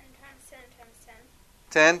 Yes? 10 times 10 times 10.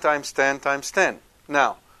 10 times 10 times 10.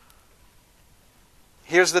 Now,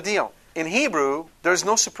 here's the deal. In Hebrew, there's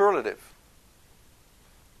no superlative.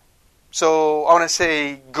 So, I want to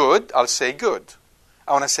say good, I'll say good.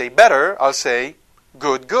 I want to say better, I'll say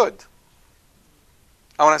good, good.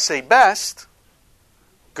 I want to say best,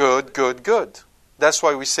 good, good, good. That's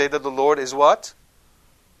why we say that the Lord is what?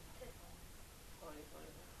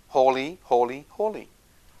 Holy, holy, holy.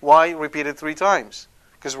 Why repeat it 3 times?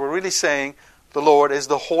 Because we're really saying the Lord is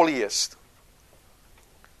the holiest.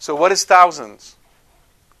 So what is thousands?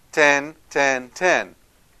 10, 10, 10.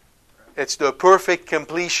 It's the perfect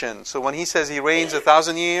completion. So when he says he reigns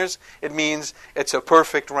 1,000 years, it means it's a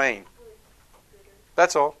perfect reign.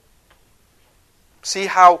 That's all. See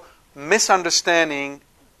how misunderstanding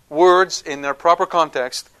words in their proper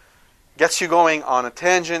context gets you going on a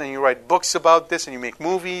tangent, and you write books about this, and you make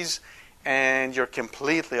movies, and you're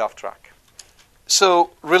completely off track.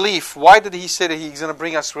 So, relief. Why did he say that he's going to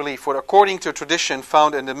bring us relief? Well, according to a tradition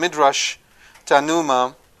found in the Midrash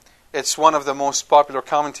Tanuma, it's one of the most popular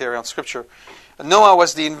commentary on Scripture. Noah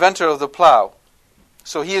was the inventor of the plow.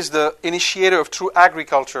 So he is the initiator of true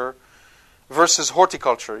agriculture versus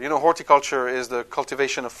horticulture. You know, horticulture is the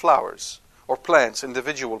cultivation of flowers or plants,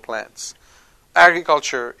 individual plants.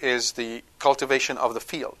 Agriculture is the cultivation of the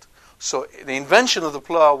field. So the invention of the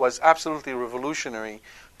plow was absolutely revolutionary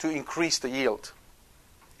to increase the yield.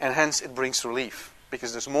 And hence it brings relief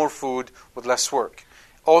because there's more food with less work.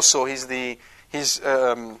 Also, he's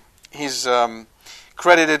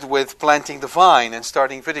credited with planting the vine and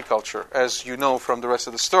starting viticulture, as you know from the rest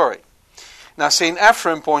of the story. Now, St.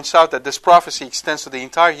 Ephraim points out that this prophecy extends to the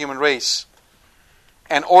entire human race.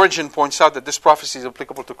 And Origen points out that this prophecy is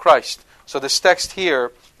applicable to Christ. So this text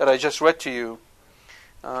here that I just read to you,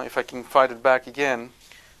 if I can find it back again,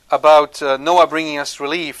 about Noah bringing us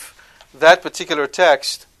relief, that particular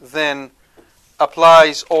text then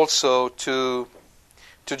applies also to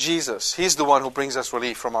Jesus. He's the one who brings us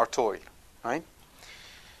relief from our toil. Right?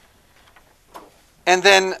 And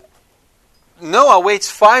then Noah waits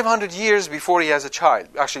 500 years before he has a child.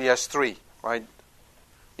 Actually, he has 3. Right?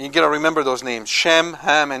 You got to remember those names. Shem,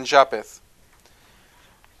 Ham, and Japheth.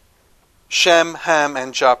 Shem, Ham,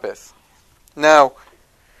 and Japheth. Now,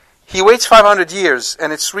 he waits 500 years,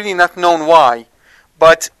 and it's really not known why,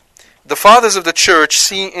 but the fathers of the church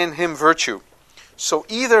see in him virtue. So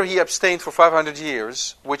either he abstained for 500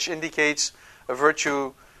 years, which indicates a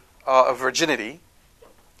virtue of virginity,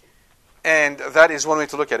 and that is one way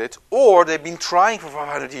to look at it, or they've been trying for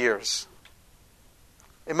 500 years.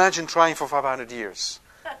 Imagine trying for 500 years.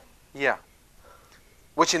 Yeah.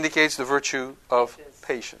 Which indicates the virtue of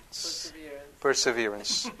patience.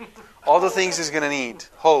 Perseverance. All the things he's going to need.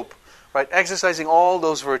 Hope. Right? Exercising all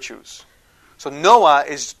those virtues. So Noah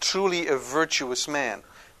is truly a virtuous man.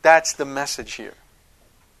 That's the message here.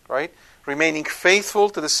 Right? Remaining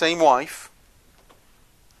faithful to the same wife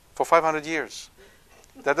for 500 years.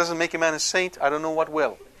 That doesn't make a man a saint. I don't know what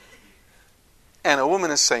will. And a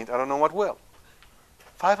woman a saint. I don't know what will.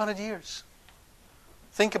 500 years.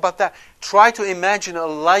 Think about that. Try to imagine a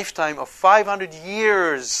lifetime of 500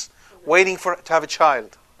 years waiting to have a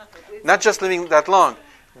child. Not just living that long.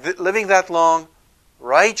 Living that long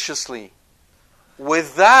righteously.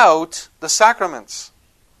 Without the sacraments.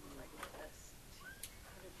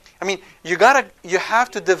 I mean, you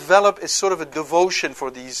have to develop a sort of a devotion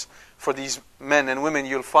for these men and women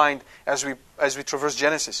you'll find as we traverse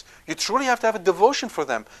Genesis. You truly have to have a devotion for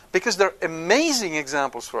them because they're amazing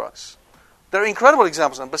examples for us. They're incredible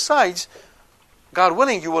examples. And besides, God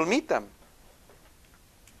willing, you will meet them.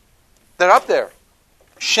 They're up there.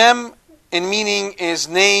 Shem in meaning is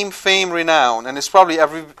name, fame, renown, and it's probably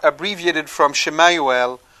abbreviated from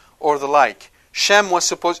Shemuel or the like. Shem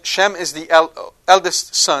is the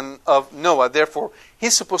eldest son of Noah. Therefore,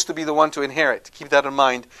 he's supposed to be the one to inherit. Keep that in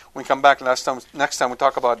mind when we come back next time we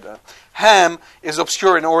talk about that. Ham is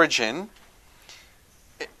obscure in origin.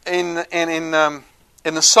 In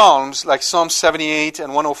the Psalms, like Psalm 78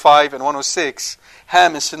 and 105 and 106,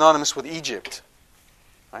 Ham is synonymous with Egypt.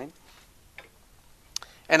 Right?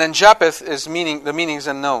 And then Japheth the meaning is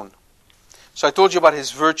unknown. So I told you about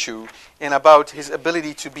his virtue and about his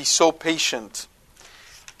ability to be so patient.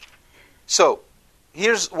 So,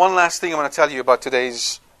 here's one last thing I want to tell you about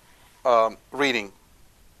today's reading.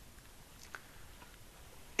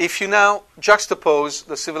 If you now juxtapose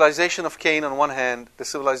the civilization of Cain on one hand, the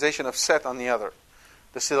civilization of Seth on the other,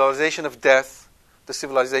 the civilization of death, the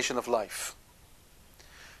civilization of life,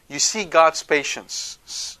 you see God's patience,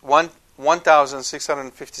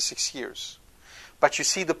 1,656 years. But you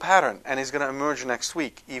see the pattern, and it's going to emerge next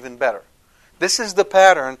week even better. This is the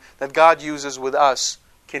pattern that God uses with us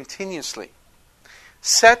continuously.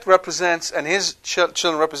 Seth represents, and his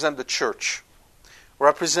children represent the church,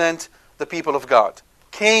 represent the people of God.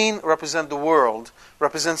 Cain represents the world,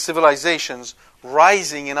 represents civilizations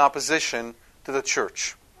rising in opposition to the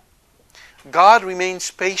church. God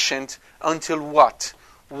remains patient until what?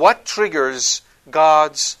 What triggers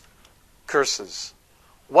God's curses?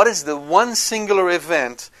 What is the one singular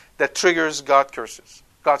event that triggers God's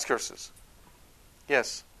curses?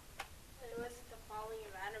 Yes? It was the falling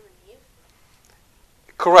of Adam and Eve.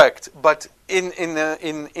 Correct. But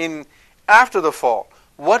in after the fall,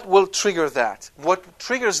 what will trigger that? What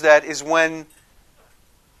triggers that is when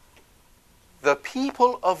the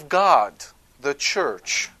people of God, the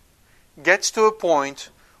church, gets to a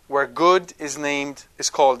point where good is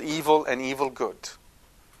called evil and evil good.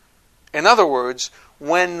 In other words,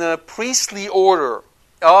 when the priestly order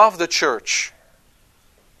of the church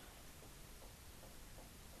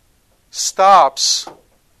stops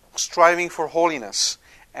striving for holiness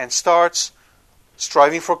and starts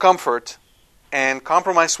striving for comfort and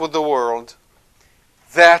compromise with the world,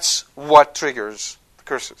 that's what triggers the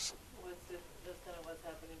curses. That's kind of what's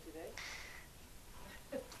happening today?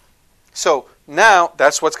 So now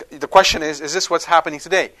the question is this what's happening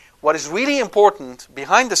today? What is really important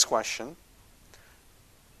behind this question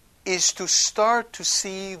is to start to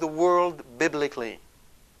see the world biblically.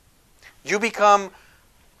 You become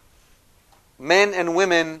men and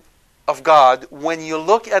women of God when you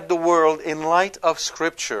look at the world in light of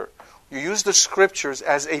Scripture. You use the Scriptures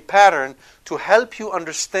as a pattern to help you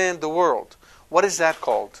understand the world. What is that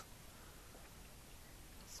called?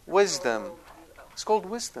 Wisdom. It's called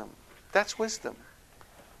wisdom. That's wisdom.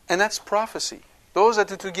 And that's prophecy. Those are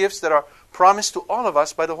the two gifts that are promised to all of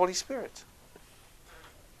us by the Holy Spirit.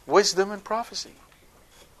 Wisdom and prophecy.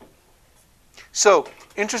 So,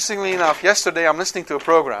 interestingly enough, yesterday I'm listening to a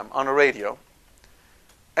program on the radio,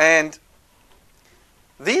 and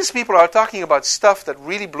these people are talking about stuff that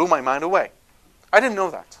really blew my mind away. I didn't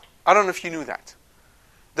know that. I don't know if you knew that.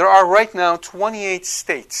 There are right now 28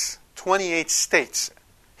 states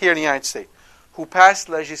here in the United States who passed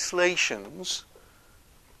legislations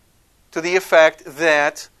to the effect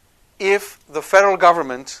that if the federal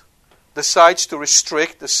government decides to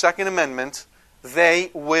restrict the Second Amendment,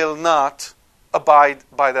 they will not abide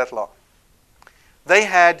by that law. They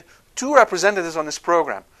had 2 representatives on this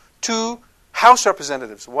program, 2 House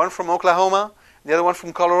representatives, one from Oklahoma, the other one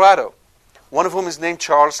from Colorado, one of whom is named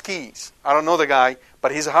Charles Keyes. I don't know the guy,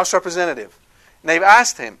 but he's a House representative. And they've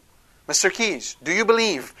asked him, Mr. Keyes, do you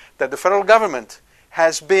believe that the federal government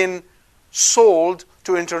has been sold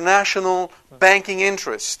to international banking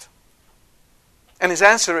interest? And his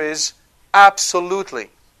answer is, absolutely.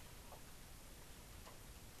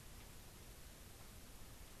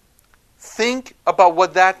 Think about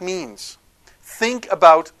what that means. Think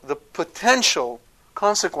about the potential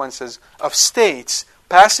consequences of states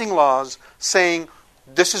passing laws saying,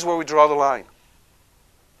 this is where we draw the line.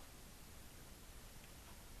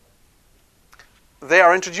 They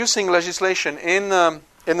are introducing legislation in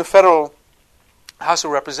the federal House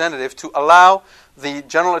of Representatives to allow the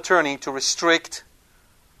general attorney to restrict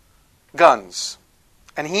guns.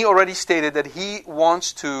 And he already stated that he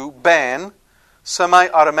wants to ban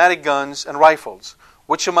semi-automatic guns and rifles,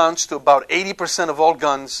 which amounts to about 80% of all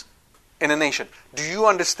guns in a nation. Do you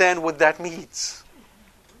understand what that means?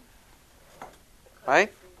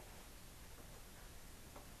 Right?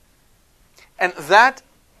 And that,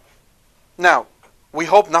 now, we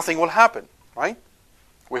hope nothing will happen, right?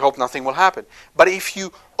 We hope nothing will happen. But if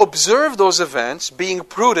you observe those events, being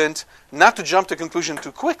prudent not to jump to conclusion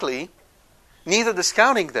too quickly, neither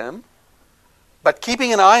discounting them, but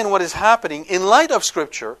keeping an eye on what is happening in light of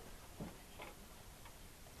Scripture,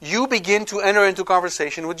 you begin to enter into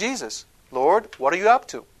conversation with Jesus. Lord, what are you up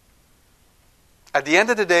to? At the end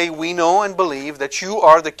of the day, we know and believe that you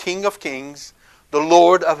are the King of Kings, the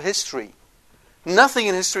Lord of history. Nothing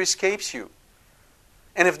in history escapes you.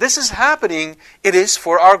 And if this is happening, it is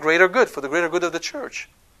for our greater good, for the greater good of the church.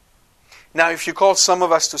 Now, if you call some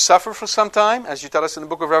of us to suffer for some time, as you tell us in the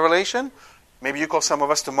book of Revelation, maybe you call some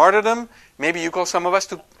of us to martyrdom, maybe you call some of us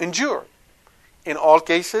to endure. In all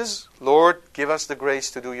cases, Lord, give us the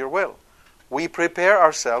grace to do your will. We prepare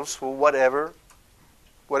ourselves for whatever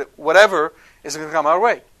is going to come our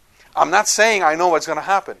way. I'm not saying I know what's going to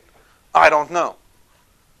happen. I don't know.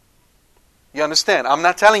 You understand? I'm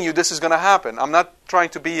not telling you this is going to happen. I'm not trying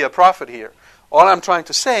to be a prophet here. All I'm trying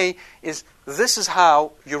to say is this is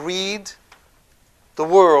how you read the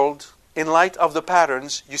world in light of the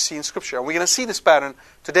patterns you see in Scripture. And we're going to see this pattern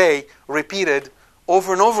today repeated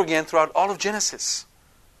over and over again throughout all of Genesis.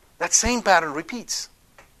 That same pattern repeats.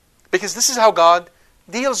 Because this is how God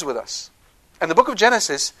deals with us. And the book of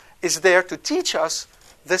Genesis is there to teach us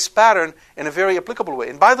this pattern in a very applicable way.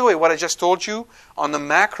 And by the way, what I just told you on the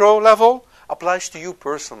macro level applies to you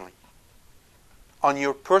personally. On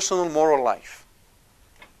your personal moral life.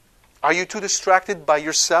 Are you too distracted by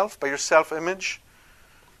yourself, by your self-image?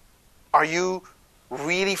 Are you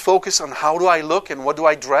really focused on how do I look and what do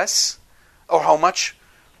I dress? Or how much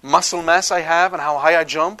muscle mass I have and how high I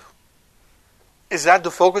jump? Is that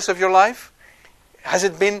the focus of your life? Has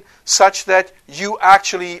it been such that you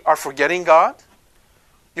actually are forgetting God?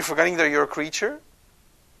 You're forgetting that you're a creature?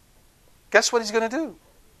 Guess what He's going to do?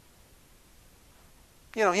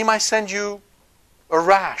 He might send you a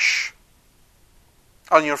rash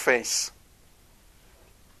on your face.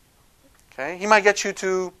 Okay? He might get you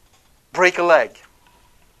to break a leg.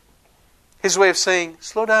 His way of saying,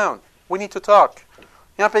 slow down. We need to talk.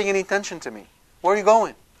 You're not paying any attention to me. Where are you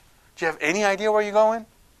going? Do you have any idea where you're going?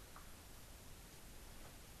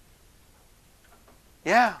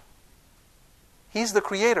 Yeah. He's the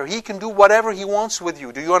Creator. He can do whatever He wants with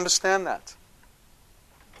you. Do you understand that?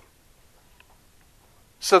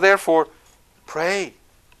 So therefore, pray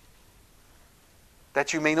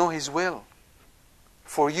that you may know His will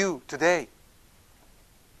for you today.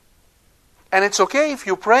 And it's okay if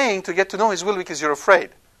you're praying to get to know His will because you're afraid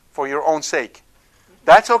for your own sake.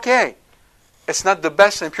 That's okay. It's not the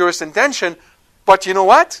best and purest intention, but you know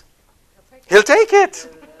what? He'll take it.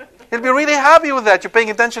 He'll be really happy with that. You're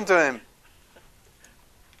paying attention to Him.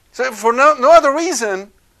 So for no other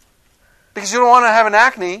reason, because you don't want to have an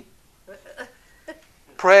acne,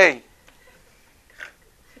 pray.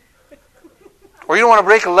 Or you don't want to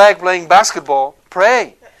break a leg playing basketball,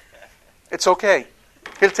 pray. It's okay.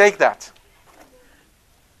 He'll take that.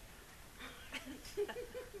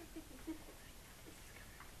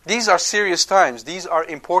 These are serious times. These are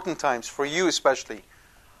important times for you especially.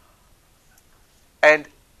 And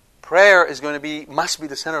prayer must be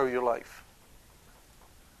the center of your life.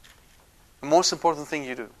 The most important thing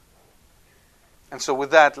you do. And so with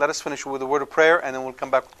that, let us finish with a word of prayer and then we'll come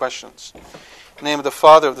back with questions. In the name of the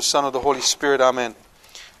Father, of the Son, of the Holy Spirit, Amen.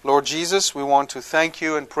 Lord Jesus, we want to thank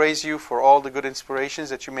you and praise you for all the good inspirations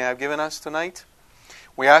that you may have given us tonight.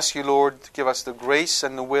 We ask you, Lord, to give us the grace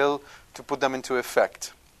and the will to put them into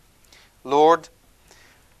effect. Lord,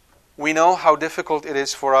 we know how difficult it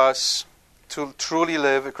is for us to truly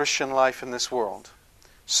live a Christian life in this world.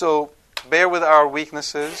 So, bear with our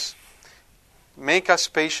weaknesses. Make us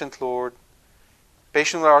patient, Lord.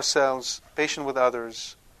 Patient with ourselves, patient with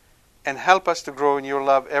others. And help us to grow in your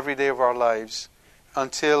love every day of our lives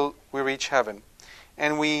until we reach heaven.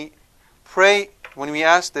 And we pray, when we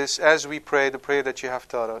ask this, as we pray, the prayer that you have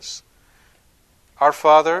taught us. Our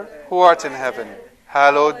Father, who art in heaven,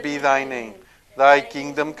 hallowed be thy name. Thy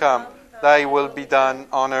kingdom come, thy will be done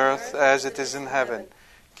on earth as it is in heaven.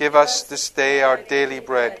 Give us this day our daily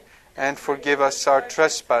bread, and forgive us our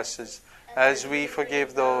trespasses, as we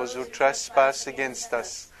forgive those who trespass against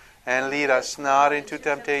us. And lead us not into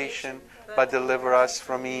temptation, but deliver us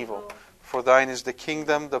from evil. For thine is the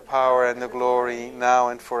kingdom, the power, and the glory, now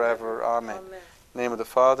and forever. Amen. In the name of the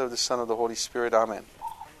Father, the Son, and the Holy Spirit. Amen.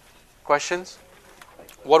 Questions?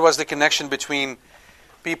 What was the connection between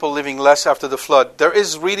people living less after the flood? There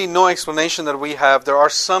is really no explanation that we have. There are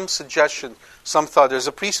some suggestions, some thought. There's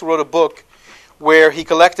a priest who wrote a book where he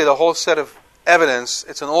collected a whole set of evidence.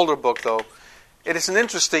 It's an older book, though. It is an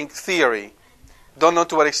interesting theory. Don't know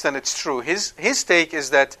to what extent it's true. His take is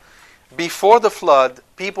that before the flood,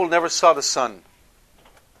 people never saw the sun.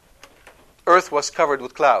 Earth was covered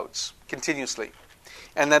with clouds continuously.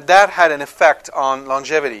 And that had an effect on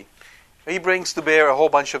longevity. He brings to bear a whole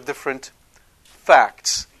bunch of different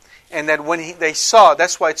facts. And that when they saw,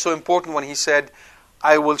 that's why it's so important when he said,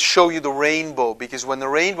 I will show you the rainbow. Because when the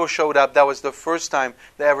rainbow showed up, that was the first time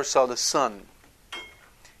they ever saw the sun.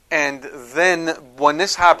 And then when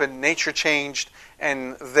this happened, nature changed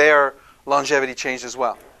and their longevity changed as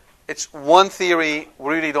well. It's one theory.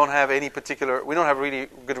 We really don't have any particular, we don't have really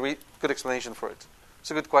good explanation for it.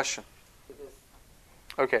 It's a good question.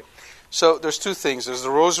 Okay. So there's two things. There's the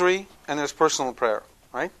rosary and there's personal prayer,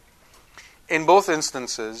 right? In both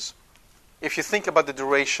instances, if you think about the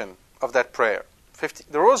duration of that prayer,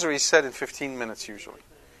 the rosary is said in 15 minutes usually.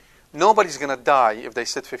 Nobody's going to die if they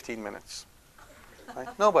sit 15 minutes. Right?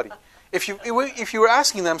 Nobody. If you were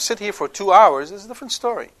asking them, sit here for 2 hours, it's a different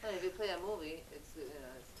story. If you play a movie, it's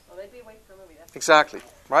maybe wait for a movie. Exactly,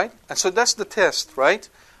 right? And so that's the test, right?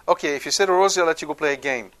 Okay, if you sit a rosary, I'll let you go play a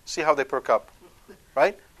game. See how they perk up,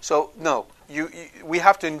 right? So, no, we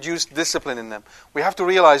have to induce discipline in them. We have to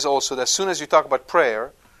realize also that as soon as you talk about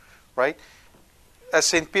prayer, right, as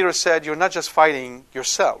St. Peter said, you're not just fighting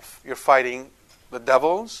yourself. You're fighting the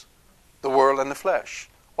devils, the world, and the flesh.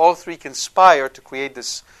 All three conspire to create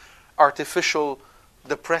this artificial,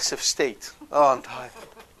 depressive state. Oh, I'm tired.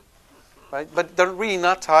 Right? But they're really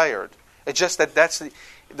not tired. It's just that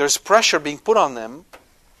there's pressure being put on them,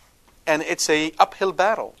 and it's an uphill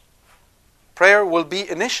battle. Prayer will be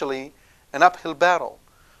initially an uphill battle.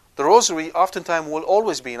 The rosary oftentimes will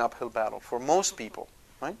always be an uphill battle for most people.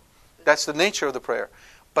 Right? That's the nature of the prayer.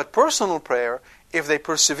 But personal prayer, if they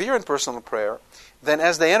persevere in personal prayer, then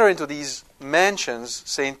as they enter into these mansions,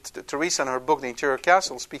 St. Teresa in her book, The Interior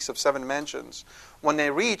Castle, speaks of 7 mansions. When they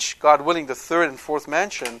reach, God willing, the 3rd and 4th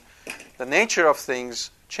mansion, the nature of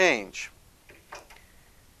things change.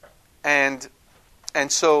 And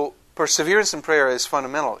so perseverance in prayer is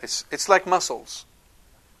fundamental. It's like muscles,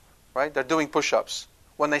 right? They're doing push-ups.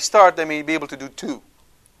 When they start, they may be able to do 2.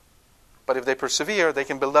 But if they persevere, they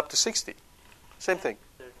can build up to 60. Same thing.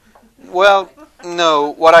 Well, no.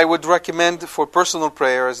 What I would recommend for personal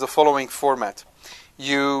prayer is the following format.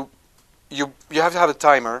 You have to have a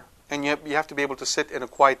timer, and you have to be able to sit in a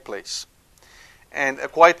quiet place. And a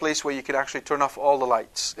quiet place where you can actually turn off all the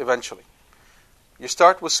lights eventually. You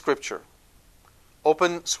start with Scripture.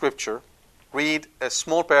 Open Scripture. Read a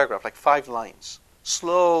small paragraph, like 5 lines.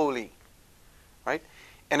 Slowly. Right?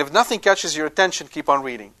 And if nothing catches your attention, keep on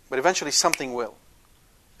reading. But eventually something will.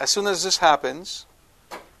 As soon as this happens,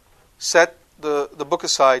 set the book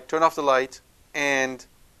aside, turn off the light, and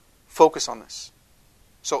focus on this.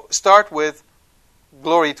 So start with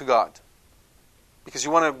glory to God. Because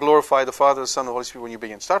you want to glorify the Father, the Son, and the Holy Spirit when you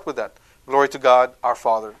begin. Start with that. Glory to God, our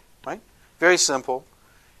Father. Right? Very simple.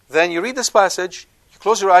 Then you read this passage, you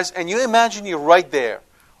close your eyes, and you imagine you're right there.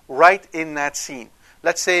 Right in that scene.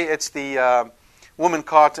 Let's say it's the woman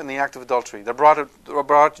caught in the act of adultery. They brought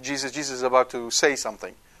her to Jesus. Jesus is about to say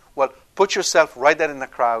something. Well, put yourself right there in the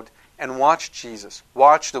crowd and watch Jesus.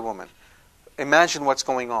 Watch the woman. Imagine what's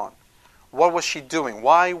going on. What was she doing?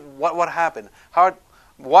 Why? What happened?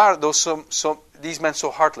 Why are these men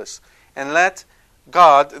so heartless? And let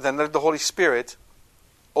God, then let the Holy Spirit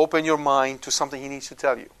open your mind to something He needs to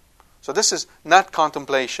tell you. So this is not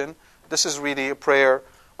contemplation. This is really a prayer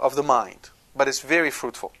of the mind. But it's very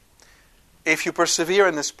fruitful. if you persevere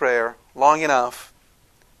in this prayer long enough,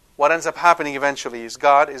 what ends up happening eventually is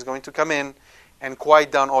God is going to come in and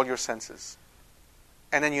quiet down all your senses.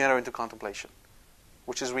 And then you enter into contemplation,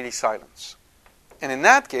 which is really silence. And in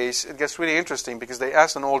that case, it gets really interesting because they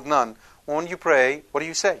asked an old nun, when you pray, what do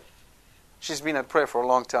you say? She's been at prayer for a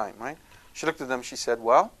long time, right? She looked at them, she said,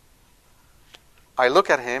 well, I look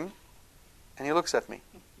at him and he looks at me.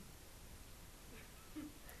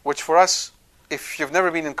 Which for us, if you've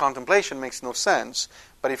never been in contemplation, makes no sense.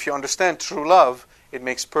 But if you understand true love, it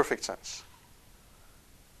makes perfect sense.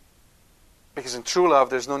 Because in true love,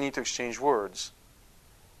 there's no need to exchange words.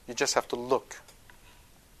 You just have to look.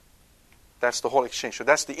 That's the whole exchange. So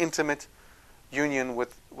that's the intimate union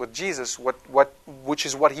with Jesus, which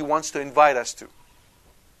is what he wants to invite us to.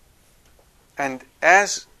 And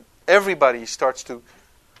as everybody starts to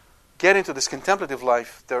get into this contemplative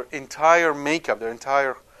life, their entire makeup, their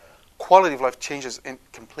entire quality of life changes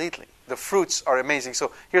completely. The fruits are amazing.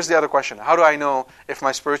 So here's the other question. How do I know if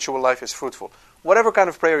my spiritual life is fruitful? Whatever kind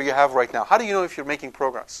of prayer you have right now, how do you know if you're making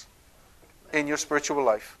progress in your spiritual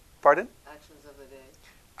life? Pardon? Actions of the day.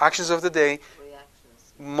 Actions of the day.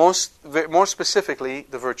 Reactions. More specifically,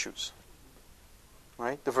 the virtues.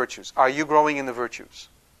 Right? The virtues. Are you growing in the virtues?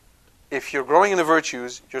 If you're growing in the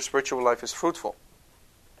virtues, your spiritual life is fruitful.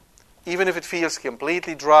 Even if it feels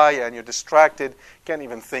completely dry and you're distracted, can't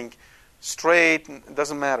even think straight, it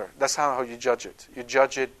doesn't matter. That's how you judge it. You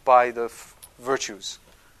judge it by the virtues.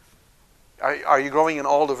 Are you growing in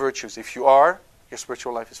all the virtues? If you are, your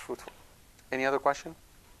spiritual life is fruitful. Any other question?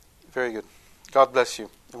 Very good. God bless you,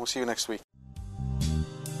 and we'll see you next week.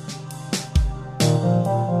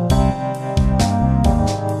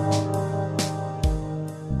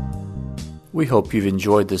 We hope you've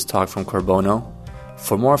enjoyed this talk from Corbono.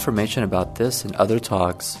 For more information about this and other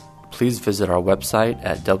talks, please visit our website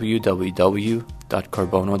at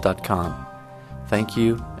www.corbono.com. Thank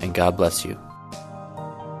you, and God bless you.